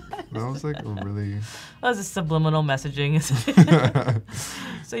 I think that was like a really... That was a subliminal messaging.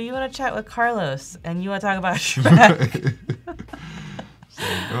 So you want to chat with Carlos and you want to talk about Shrek. So,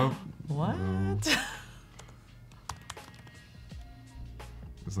 oh, what? No.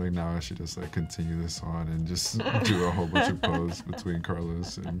 It's like now I should just like continue this on and just do a whole bunch of posts between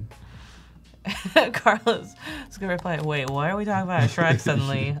Carlos and... Carlos is going to reply, wait, why are we talking about Shrek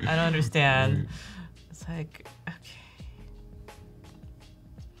suddenly? I don't understand. Right. It's like, okay.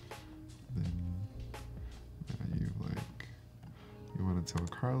 Then you want to tell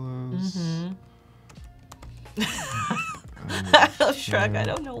Carlos. I love Shrek. I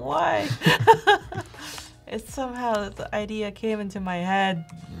don't know why. It's somehow the idea came into my head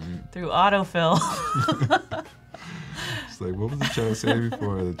through autofill. Like, what was the chat saying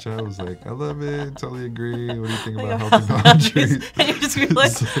before? The chat was like, I love it, totally agree. What do you think about healthy boundaries? And you're just gonna be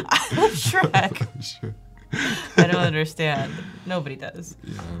like, I love Shrek. Sure. I don't understand. Nobody does.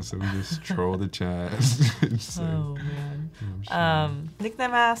 Yeah, so we just troll the chat. Oh, man. I'm sure.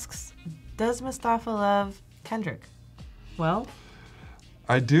 Nickname asks, does Mustafaa love Kendrick? Well,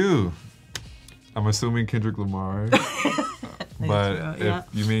 I do. I'm assuming Kendrick Lamar. But if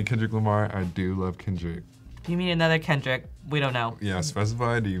you mean Kendrick Lamar, I do love Kendrick. If you mean another Kendrick, we don't know. Yeah,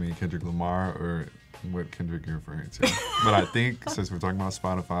 specify. Do you mean Kendrick Lamar or what Kendrick you're referring to? But I think since we're talking about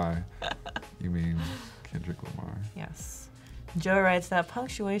Spotify, you mean Kendrick Lamar. Yes. Joe writes that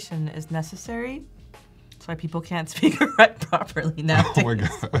punctuation is necessary. That's why people can't speak or write properly nowadays. Oh my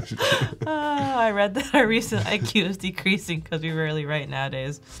gosh. I read that our recent IQ is decreasing because we rarely write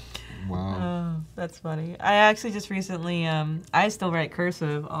nowadays. Wow. Oh, that's funny. I actually just recently, I still write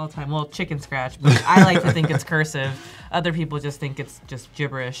cursive all the time. Well, chicken scratch, but I like to think it's cursive. Other people just think it's just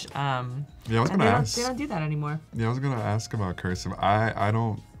gibberish. Yeah, I was gonna ask. They don't do that anymore. Yeah, I was gonna ask about cursive. I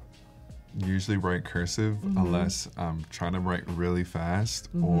don't usually write cursive unless I'm trying to write really fast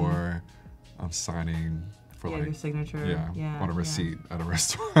or I'm signing for your signature. on a receipt at a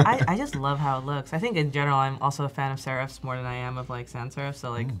restaurant. I just love how it looks. I think in general, I'm also a fan of serifs more than I am of like sans serif. So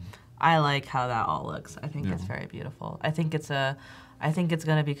like, I like how that all looks. I think it's very beautiful. I think it's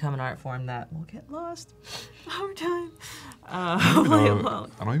gonna become an art form that will get lost over time. Hopefully it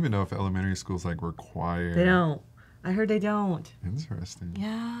won't. I don't even know if elementary schools like require. They don't. I heard they don't. Interesting.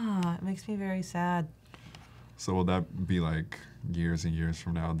 Yeah, it makes me very sad. So will that be like years and years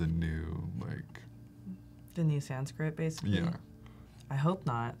from now, the new like? The new Sanskrit, basically. Yeah. I hope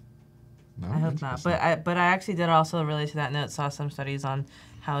not. No, I hope not. But I actually did also relate to that note. Saw some studies on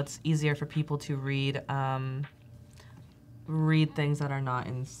how it's easier for people to read things that are not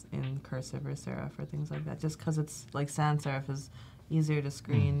in cursive or serif or things like that. Just because it's like sans serif is easier to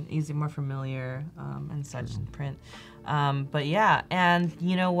screen, more familiar and such in print. But yeah, and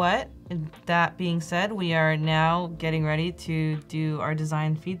you know what? That being said, we are now getting ready to do our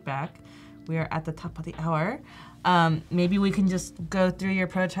design feedback. We are at the top of the hour. Maybe we can just go through your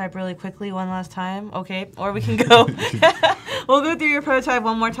prototype really quickly one last time, okay? Or we can go, we'll go through your prototype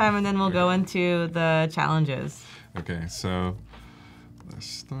one more time and then we'll go into the challenges. Okay, so let's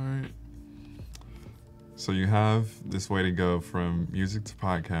start. So you have this way to go from music to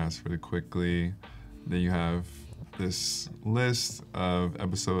podcast really quickly. Then you have this list of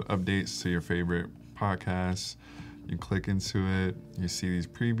episode updates to your favorite podcasts. You click into it, you see these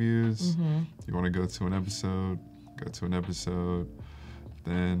previews. You want to go to an episode,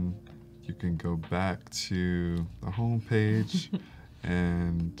 then you can go back to the home page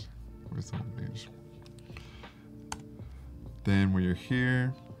and where's the home page? Then when you're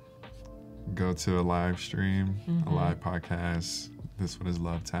here, go to a live stream, a live podcast. This one is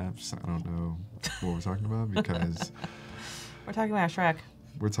Love Taps. I don't know what we're talking about because we're talking about Shrek.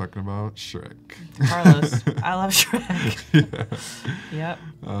 We're talking about Shrek. Carlos, I love Shrek. Yeah.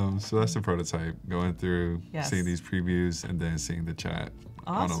 Yep. So that's the prototype, going through, seeing these previews, and then seeing the chat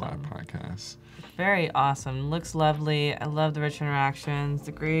on a live podcast. Very awesome. Looks lovely. I love the rich interactions.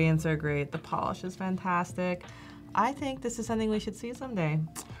 The gradients are great. The polish is fantastic. I think this is something we should see someday.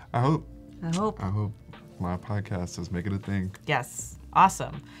 I hope. I hope live podcast is making a thing. Yes.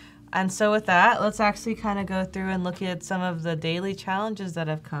 Awesome. And so with that, let's actually kind of go through and look at some of the daily challenges that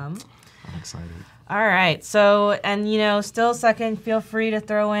have come. I'm excited. All right. So, and you know, still second, feel free to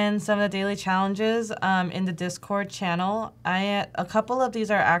throw in some of the daily challenges in the Discord channel. A couple of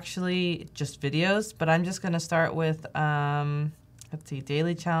these are actually just videos, but I'm just going to start with, let's see,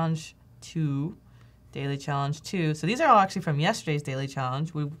 Daily Challenge 2. Daily Challenge 2. So these are all actually from yesterday's Daily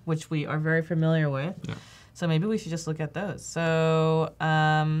Challenge, which we are very familiar with. Yeah. So maybe we should just look at those. So,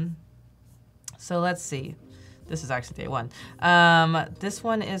 so let's see. This is actually day one. This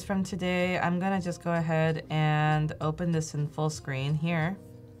one is from today. I'm gonna just go ahead and open this in full screen here.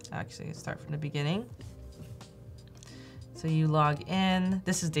 Actually, start from the beginning. So you log in.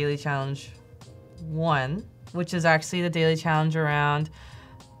 This is Daily Challenge 1, which is actually the daily challenge around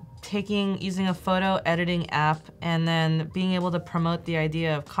using a photo editing app and then being able to promote the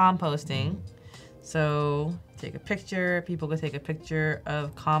idea of composting. So take a picture, people can take a picture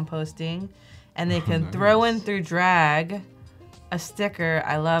of composting, and they can throw in through drag a sticker.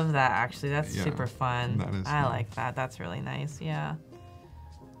 I love that, actually. That's super fun. That is I fun. like that. That's really nice, yeah.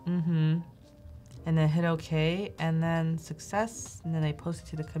 And then hit OK, and then success, and then they post it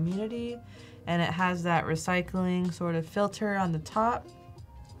to the community, and it has that recycling sort of filter on the top.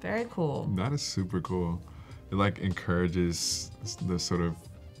 Very cool. That is super cool. It like encourages the sort of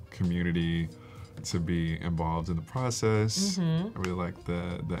community to be involved in the process. I really like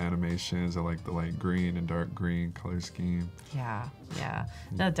the animations. I like the light green and dark green color scheme. Yeah.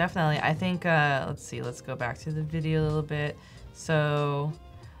 No, definitely. I think, let's see, let's go back to the video a little bit. So,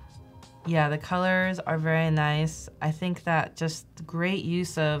 yeah, the colors are very nice. I think that just great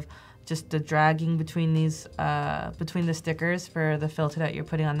use of just the dragging between these, between the stickers for the filter that you're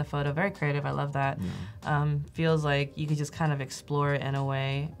putting on the photo. Very creative, I love that. Feels like you could just kind of explore it in a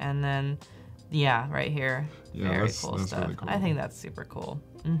way. And then, yeah, right here, very cool stuff. Really cool. I think that's super cool.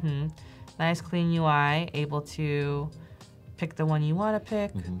 Nice clean UI, able to pick the one you want to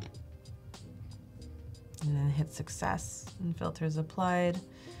pick. And then hit success and filters applied.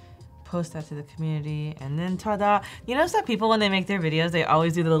 Post that to the community, and then ta-da. You notice that people, when they make their videos, they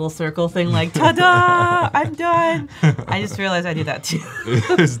always do the little circle thing like, ta-da, I'm done. I just realized I do that too.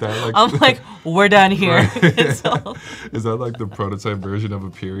 Is that like I'm like, we're done here. Right. Is that like the prototype version of a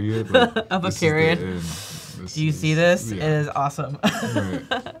period? Like, of a period. Do you see this? Yeah. It is awesome. Right.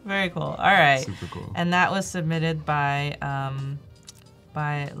 Very cool. All right. Super cool. And that was submitted by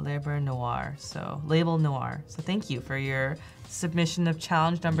Label Noir. So thank you for your submission of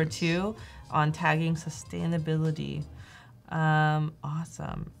challenge number 2 on tagging sustainability.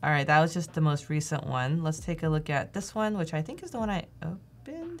 Awesome. All right, that was just the most recent one. Let's take a look at this one, which I think is the one I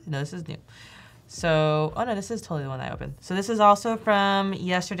opened. No, this is new. So, oh no, this is totally the one I opened. So this is also from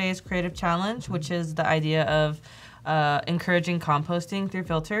yesterday's creative challenge, which is the idea of encouraging composting through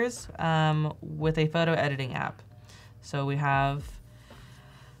filters with a photo editing app. So we have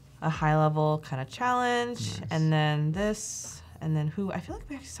a high level kind of challenge, and then this, and then who, I feel like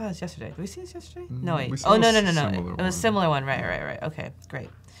we actually saw this yesterday. Did we see this yesterday? No, wait. Oh, no. It was a similar one. Right. Okay,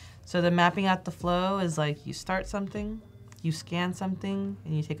 great. So the mapping out the flow is like you start something, you scan something,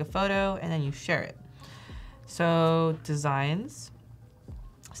 and you take a photo, and then you share it. So designs.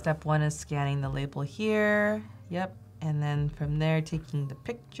 Step 1 is scanning the label here. Yep. And then from there, taking the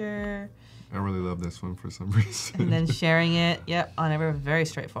picture. I really love this one for some reason. And then sharing it. Yep, on everywhere. Very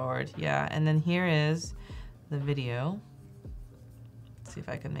straightforward. Yeah. And then here is the video. Let's see if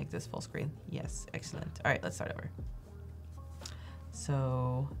I can make this full screen. Yes, excellent. All right, let's start over.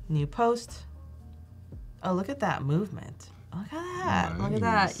 So, new post. Oh, look at that movement. Look at that. Nice. Look at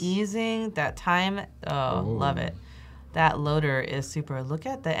that. Easing, that time. Oh, love it. That loader is super. Look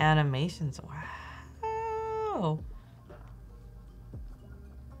at the animations. Wow.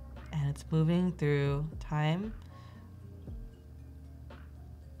 And it's moving through time.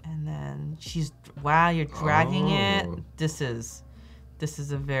 And then she's, wow, you're dragging it. This is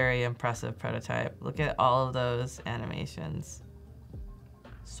a very impressive prototype. Look at all of those animations.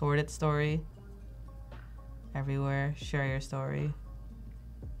 Sorted story. Everywhere, share your story.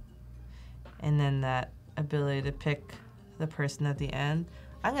 And then that ability to pick the person at the end.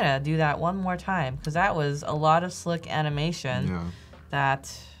 I'm gonna do that one more time because that was a lot of slick animation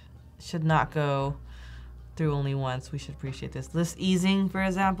that should not go through only once. We should appreciate this. This easing, for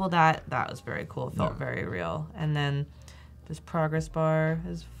example, that was very cool. It felt very real. And then this progress bar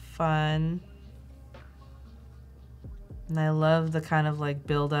is fun. And I love the kind of like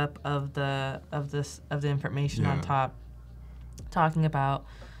build up of the information on top, talking about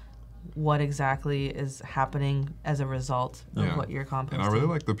what exactly is happening as a result of what you're composting. And I really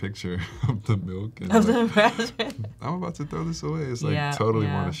like the picture of the milk. And I'm about to throw this away. It's like totally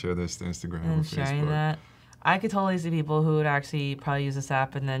want to share this to Instagram and or sharing Facebook. That. I could totally see people who would actually probably use this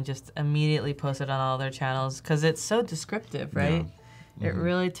app and then just immediately post it on all their channels because it's so descriptive, right? Yeah. It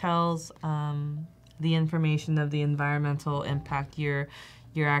really tells the information of the environmental impact you're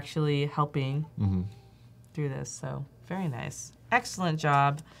actually helping through this. So very nice. Excellent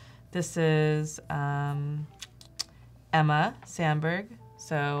job. This is Emma Sandberg.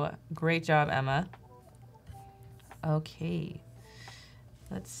 So great job, Emma. Okay.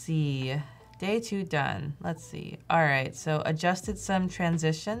 Let's see. Day 2 done. Let's see. All right. So adjusted some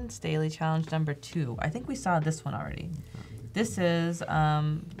transitions. Daily challenge number 2. I think we saw this one already. This is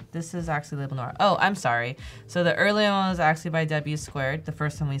actually Label Noir. Oh, I'm sorry. So the earlier one was actually by W Squared, the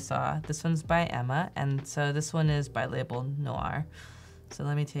first one we saw. This one's by Emma, and so this one is by Label Noir. So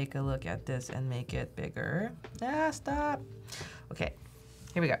let me take a look at this and make it bigger. Ah, stop. Okay,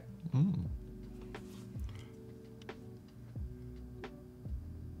 here we go.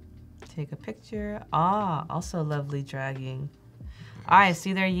 Take a picture. Ah, also lovely dragging. I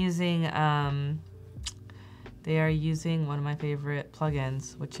see they're using one of my favorite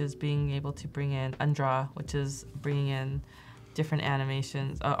plugins, which is being able to bring in Undraw, which is bringing in different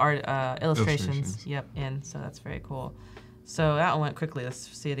animations, illustrations. Yep, in. So that's very cool. So that one went quickly. Let's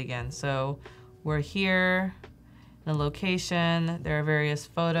see it again. So we're here, the location. There are various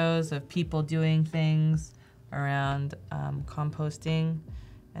photos of people doing things around composting.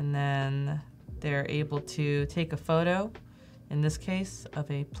 And then they're able to take a photo, in this case,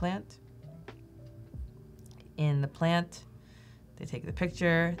 of a plant. In the plant, they take the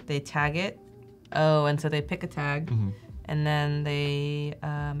picture, they tag it. Oh, and so they pick a tag, and then they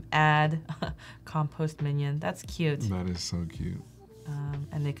add compost minion. That's cute. That is so cute.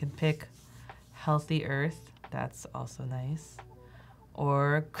 And they can pick healthy earth. That's also nice.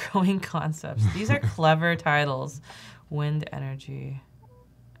 Or growing concepts. These are clever titles. Wind energy.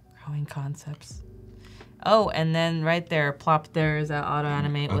 Growing concepts. Oh, and then right there, plop, there is that auto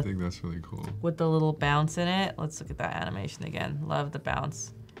animate. I think that's really cool. With the little bounce in it. Let's look at that animation again. Love the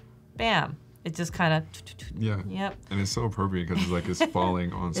bounce. Bam. It just kind of. Yeah. Yep. And it's so appropriate because it's like it's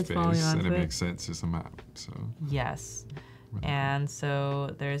falling on space, and it makes sense. It's a map. So. Yes. And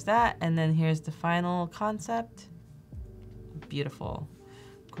so there's that, and then here's the final concept. Beautiful.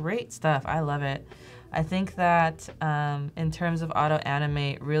 Great stuff. I love it. I think that in terms of auto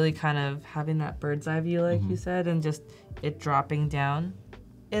animate, really kind of having that bird's eye view, like you said, and just it dropping down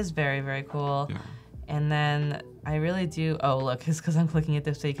is very, very cool. Yeah. And then I really do, oh look, it's because I'm clicking at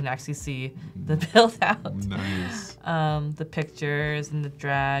this so you can actually see the build out. Nice. The pictures and the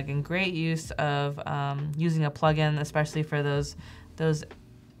drag, and great use of using a plugin, especially for those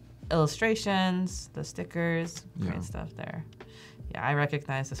illustrations, the stickers, great stuff there. Yeah, I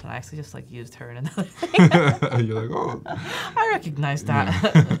recognize this one. I actually just like used her in another thing. You're like, oh. I recognize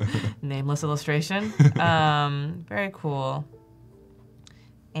that. Nameless illustration. Very cool.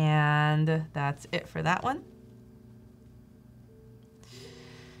 And that's it for that one.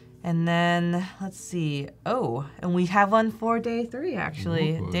 And then, let's see. Oh, and we have one for day 3,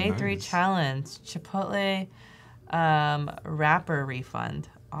 actually. Ooh, day nice. 3 challenge. Chipotle wrapper refund.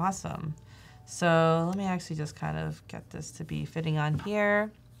 Awesome. So let me actually just kind of get this to be fitting on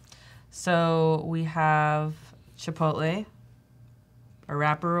here. So we have Chipotle, a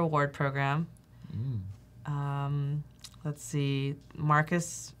wrapper reward program. Let's see.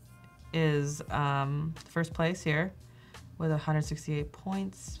 Marcus is first place here with 168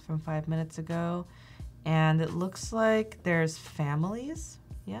 points from 5 minutes ago. And it looks like there's families.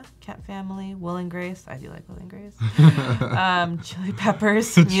 Yeah, Cat Family, Will and Grace. I do like Will and Grace. Chili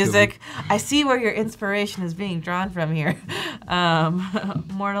Peppers, music. I see where your inspiration is being drawn from here.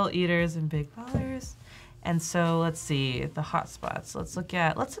 Mortal Eaters and Big Ballers. And so let's see the hot spots. Let's look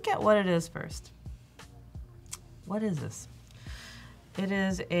at what it is first. What is this? It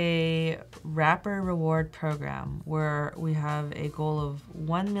is a wrapper reward program where we have a goal of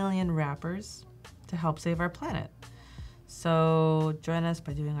 1 million wrappers to help save our planet. So join us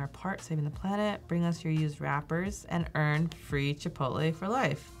by doing our part, saving the planet. Bring us your used wrappers and earn free Chipotle for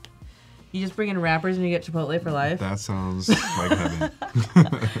life. You just bring in wrappers and you get Chipotle for life? That sounds like heaven.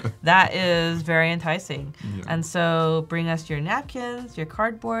 That is very enticing. Yeah. And so bring us your napkins, your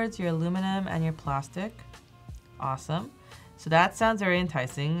cardboards, your aluminum, and your plastic. Awesome. So that sounds very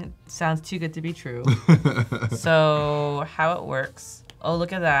enticing. Sounds too good to be true. So how it works. Oh,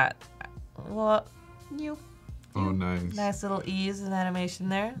 look at that. Well, Oh, nice. Nice little ease and animation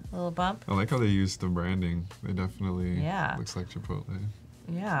there, a little bump. I like how they used the branding. They definitely Yeah. looks like Chipotle.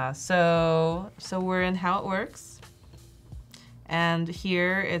 Yeah, so we're in how it works. And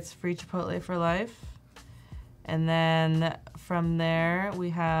here it's free Chipotle for life. And then from there we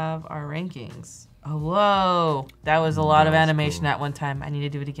have our rankings. Oh, whoa. That was a lot of animation at one time. I need to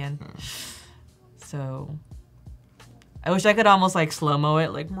do it again. Yeah. So I wish I could almost like slow-mo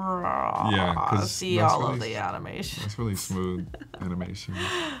it, like see all really, of the animation. That's really smooth animation.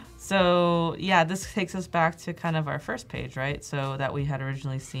 So yeah, this takes us back to kind of our first page, right? So that we had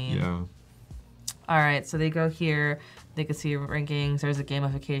originally seen. Yeah. All right, so they go here. They can see rankings. There's a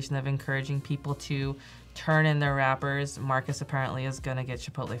gamification of encouraging people to turn in their wrappers. Marcus apparently is gonna get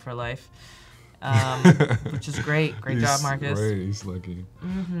Chipotle for life, which is great. Great job, Marcus. Right, he's lucky.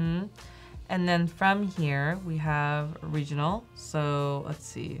 Mm-hmm. And then from here, we have regional. So let's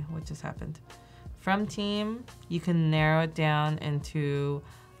see what just happened. From team, you can narrow it down into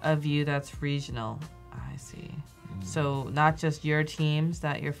a view that's regional. I see. So not just your teams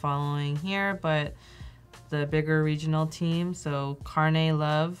that you're following here, but the bigger regional team. So Carne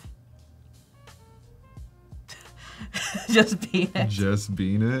Love. Just being it. Just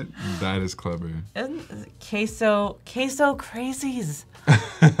being it? That is clever. Queso Crazies.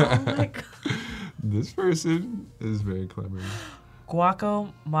 Oh my God. This person is very clever.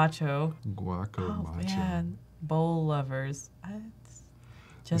 Guaco Macho. Guaco Macho. Man. Bowl lovers.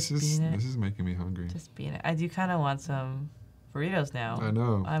 This is making me hungry. Just being it. I do kind of want some burritos now. I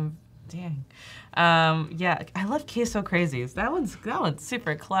know. I'm Dang. Yeah, I love Queso Crazies. That one's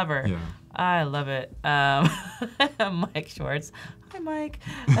super clever. Yeah. I love it. Mike Schwartz. Hi, Mike.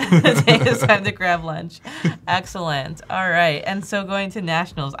 It's time to grab lunch. Excellent. All right. And so going to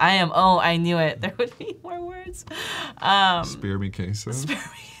nationals. I knew it. There would be more words. Spare me queso. Spare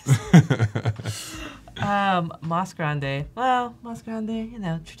me. Mas Grande. Well, Mas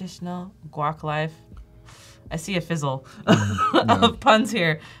Grande, traditional guac life. I see a fizzle of puns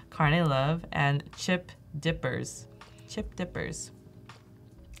here. Carne Love and Chip Dippers. Chip Dippers.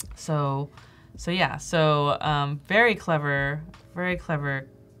 So very clever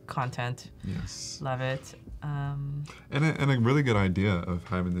content. Yes. Love it. And a really good idea of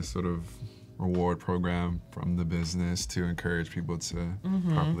having this sort of reward program from the business to encourage people to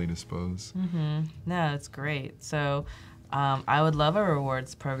properly dispose. No, it's great. So I would love a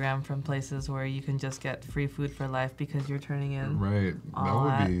rewards program from places where you can just get free food for life because you're turning in. Right.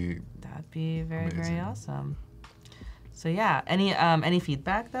 That'd be very, amazing. very awesome. So yeah, any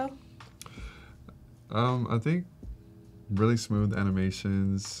feedback though? I think really smooth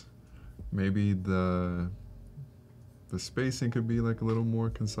animations. Maybe the spacing could be like a little more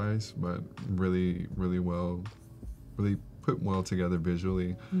concise, but really put well together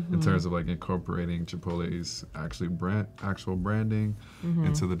visually in terms of like incorporating Chipotle's actual branding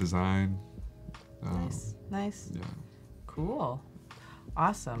into the design. Nice. Yeah. Cool.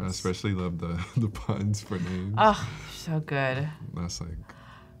 Awesome. I especially love the puns for names. Oh, so good. That's like,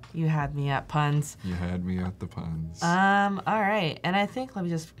 you had me at puns. you had me at the puns. All right. And I think, let me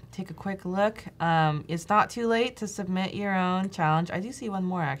just take a quick look. It's not too late to submit your own challenge. I do see one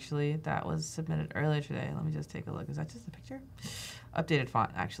more, actually, that was submitted earlier today. Let me just take a look. Is that just a picture? Updated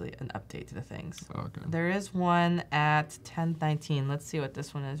font, actually, an update to the things. Okay. There is one at 10:19. Let's see what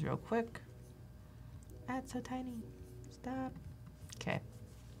this one is real quick. It's so tiny. Stop. Okay.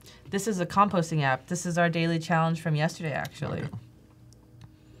 This is a composting app. This is our daily challenge from yesterday, actually. Okay.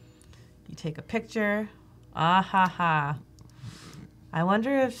 You take a picture. Ah ha ha. I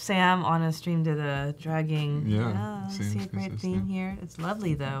wonder if Sam on a stream did a dragging. Yeah. See a great theme here. It's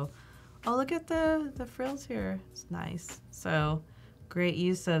lovely though. Oh, look at the frills here. It's nice. So great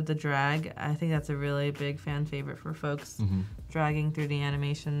use of the drag. I think that's a really big fan favorite for folks. Dragging through the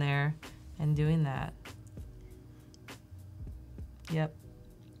animation there and doing that. Yep.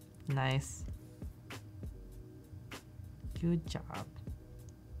 Nice. Good job.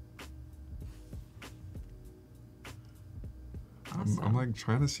 Awesome. I'm like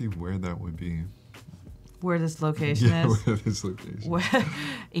trying to see where that would be. Where this location is? Where this location.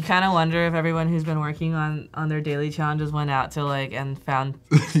 You kind of wonder if everyone who's been working on their daily challenges went out to and found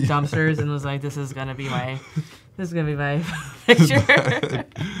dumpsters and was like, this is gonna be my picture.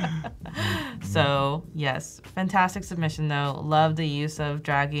 So yes, fantastic submission though. Love the use of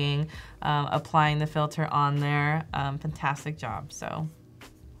dragging, applying the filter on there. Fantastic job. So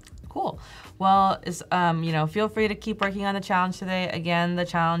cool. Well, feel free to keep working on the challenge today. Again, the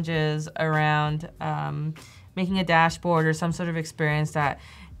challenge is around making a dashboard or some sort of experience that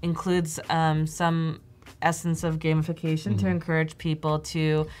includes some essence of gamification to encourage people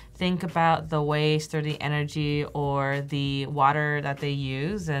to think about the waste or the energy or the water that they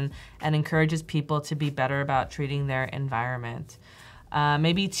use and encourages people to be better about treating their environment.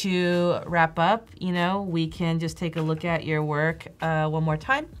 Maybe to wrap up, we can just take a look at your work one more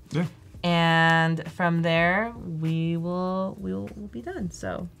time. Yeah. And from there, we'll be done.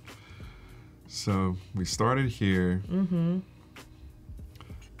 So we started here with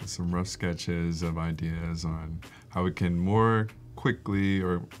some rough sketches of ideas on how we can more quickly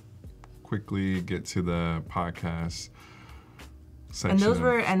get to the podcast section.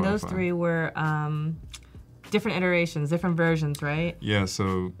 And those three were different iterations, different versions, right? Yeah.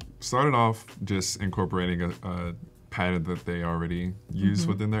 So started off just incorporating a pattern that they already use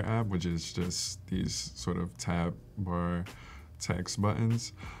within their app, which is just these sort of tab bar text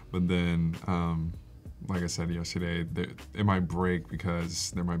buttons. But then, like I said yesterday, it might break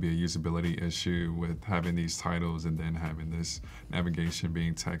because there might be a usability issue with having these titles and then having this navigation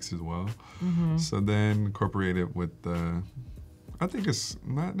being text as well. So then incorporate it with I think it's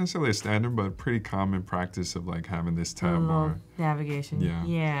not necessarily a standard, but pretty common practice of having this tab bar. Navigation.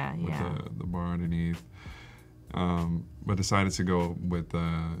 Yeah. With the bar underneath. But decided to go with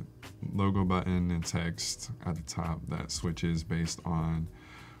the logo button and text at the top that switches based on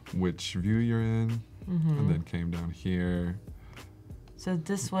which view you're in, and then came down here. So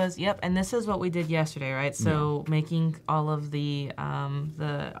this was, and this is what we did yesterday, right? So making all of the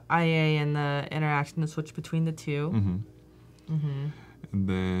IA and the interaction to switch between the two. And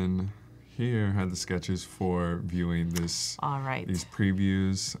then here had the sketches for viewing this. All right. These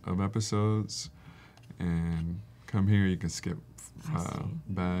previews of episodes, and come here you can skip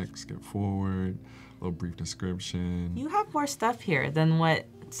back, skip forward, a little brief description. You have more stuff here than what.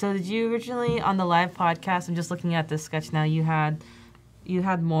 So did you originally on the live podcast? I'm just looking at this sketch now. You had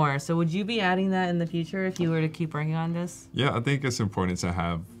more. So would you be adding that in the future if you were to keep working on this? Yeah, I think it's important to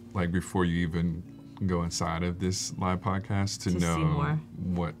have, like, before you even go inside of this live podcast to know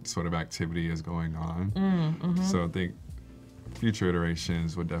what sort of activity is going on. So I think future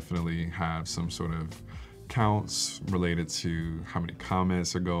iterations would definitely have some sort of counts related to how many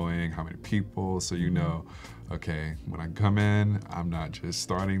comments are going, how many people, so you know, okay, when I come in, I'm not just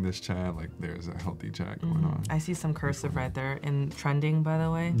starting this chat, like there's a healthy chat going on. I see some cursive right there in trending, by the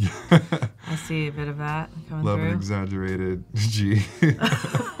way. I see a bit of that coming Love through. an exaggerated G.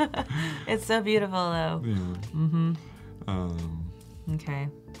 It's so beautiful though. Yeah. Okay.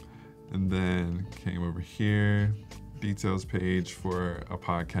 And then came over here, details page for a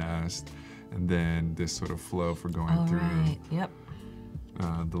podcast, and then this sort of flow for going through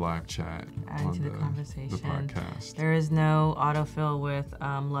the live chat adding to the conversation. The podcast. There is no autofill with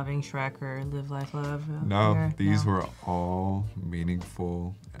Loving Shrek or Live Life Love. No, these were all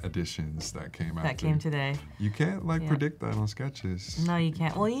meaningful additions that came out. That came today. You can't predict that on sketches. No, you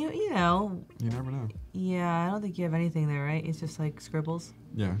can't. Well, you know. You never know. Yeah, I don't think you have anything there, right? It's just like scribbles.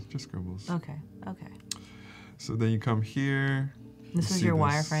 Yeah, just scribbles. Okay. So then you come here. This is your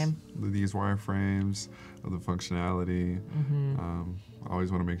wireframe. These wireframes of the functionality. I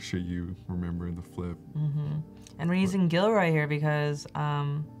always want to make sure you remember the flip. And we're using Gilroy here because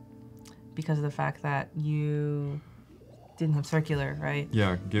of the fact that you didn't have circular, right?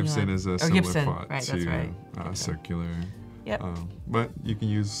 Yeah, Gibson is a similar font right, to that's right. circular. Yep. But you can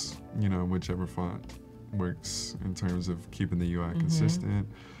use, whichever font works in terms of keeping the UI consistent.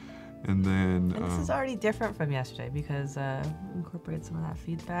 And then... this is already different from yesterday because we incorporated some of that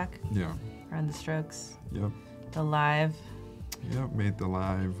feedback. Yeah. Around the strokes. Yep. The live. Yep, made the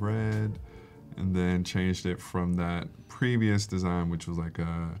live red, and then changed it from that previous design, which was like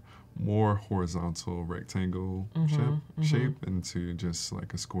a more horizontal rectangle shape, into just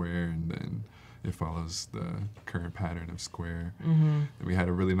like a square, and then it follows the current pattern of square. And we had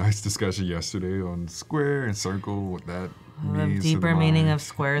a really nice discussion yesterday on square and circle, what that means. The deeper meaning of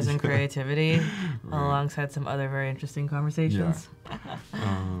squares and creativity, alongside some other very interesting conversations.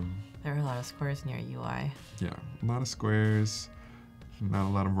 There are a lot of squares in your UI. Yeah, a lot of squares, not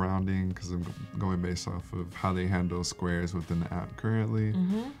a lot of rounding, because I'm going based off of how they handle squares within the app currently.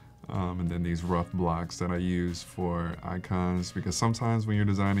 And then these rough blocks that I use for icons, because sometimes when you're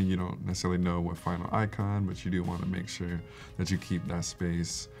designing, you don't necessarily know what final icon, but you do want to make sure that you keep that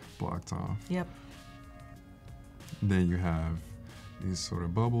space blocked off. Yep. Then you have these sort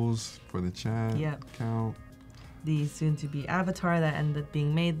of bubbles for the chat count. The soon-to-be avatar that ended up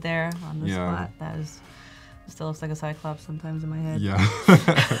being made there on the spot. That is still looks like a cyclops sometimes in my head. Yeah.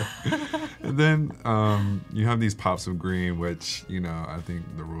 And then you have these pops of green, which, I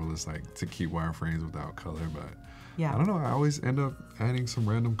think the rule is like to keep wireframes without color, but I don't know, I always end up adding some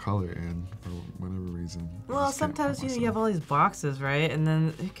random color in for whatever reason. Well, sometimes you have all these boxes, right? And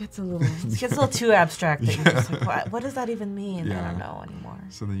then it gets a little too abstract. That you're just like, what does that even mean? I don't know anymore.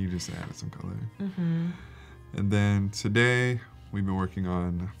 So then you just added some color. And then today, we've been working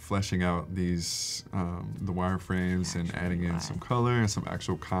on fleshing out these, the wireframes and adding in some color and some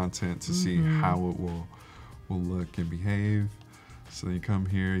actual content to see how it will look and behave. So then you come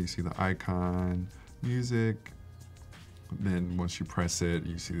here, you see the icon, music. Then once you press it,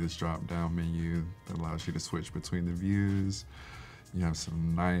 you see this drop-down menu that allows you to switch between the views. You have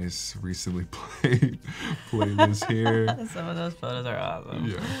some nice, recently played playlists here. Some of those photos are awesome.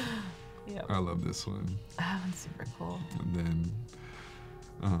 Yeah. Yep. I love this one. That one's super cool. And then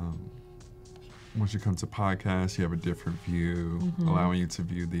once you come to podcasts, you have a different view, allowing you to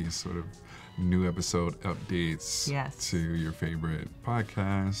view these sort of new episode updates to your favorite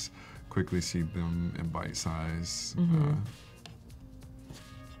podcasts, quickly see them in bite size.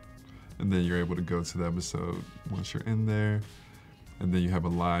 And then you're able to go to the episode once you're in there. And then you have a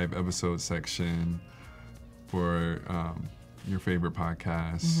live episode section for your favorite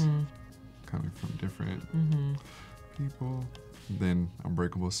podcasts. Coming from different people. Then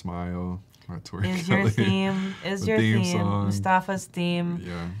Unbreakable Smile. Is your theme. Is your theme. Song. Mustafaa's theme.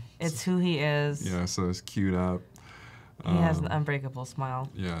 Yeah. It's who he is. Yeah, so it's queued up. He has an unbreakable smile.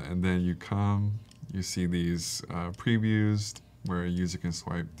 Yeah, and then you see these previews where a user can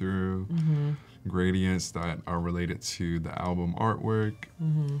swipe through. Gradients that are related to the album artwork.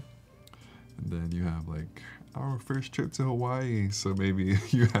 And then you have like our first trip to Hawaii. So maybe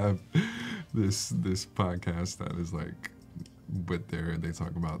you have this podcast that is like they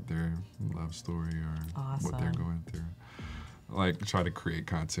talk about their love story or what they're going through. Like try to create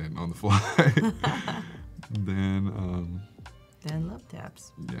content on the fly. Then love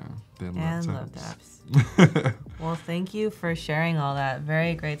taps. Yeah, then love taps. Well, thank you for sharing all that.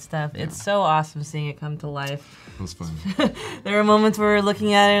 Very great stuff. Yeah. It's so awesome seeing it come to life. It was fun. There were moments where we're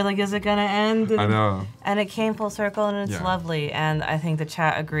looking at it like, is it gonna end? I know. And it came full circle, and it's lovely. And I think the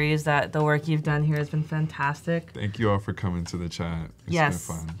chat agrees that the work you've done here has been fantastic. Thank you all for coming to the chat. It's been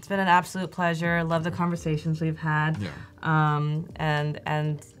fun. It's been an absolute pleasure. Love the conversations we've had. Yeah.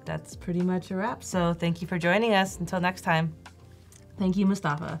 And that's pretty much a wrap. So thank you for joining us. Until next time. Thank you,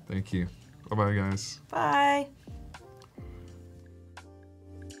 Mustafaa. Thank you. Bye-bye, guys. Bye.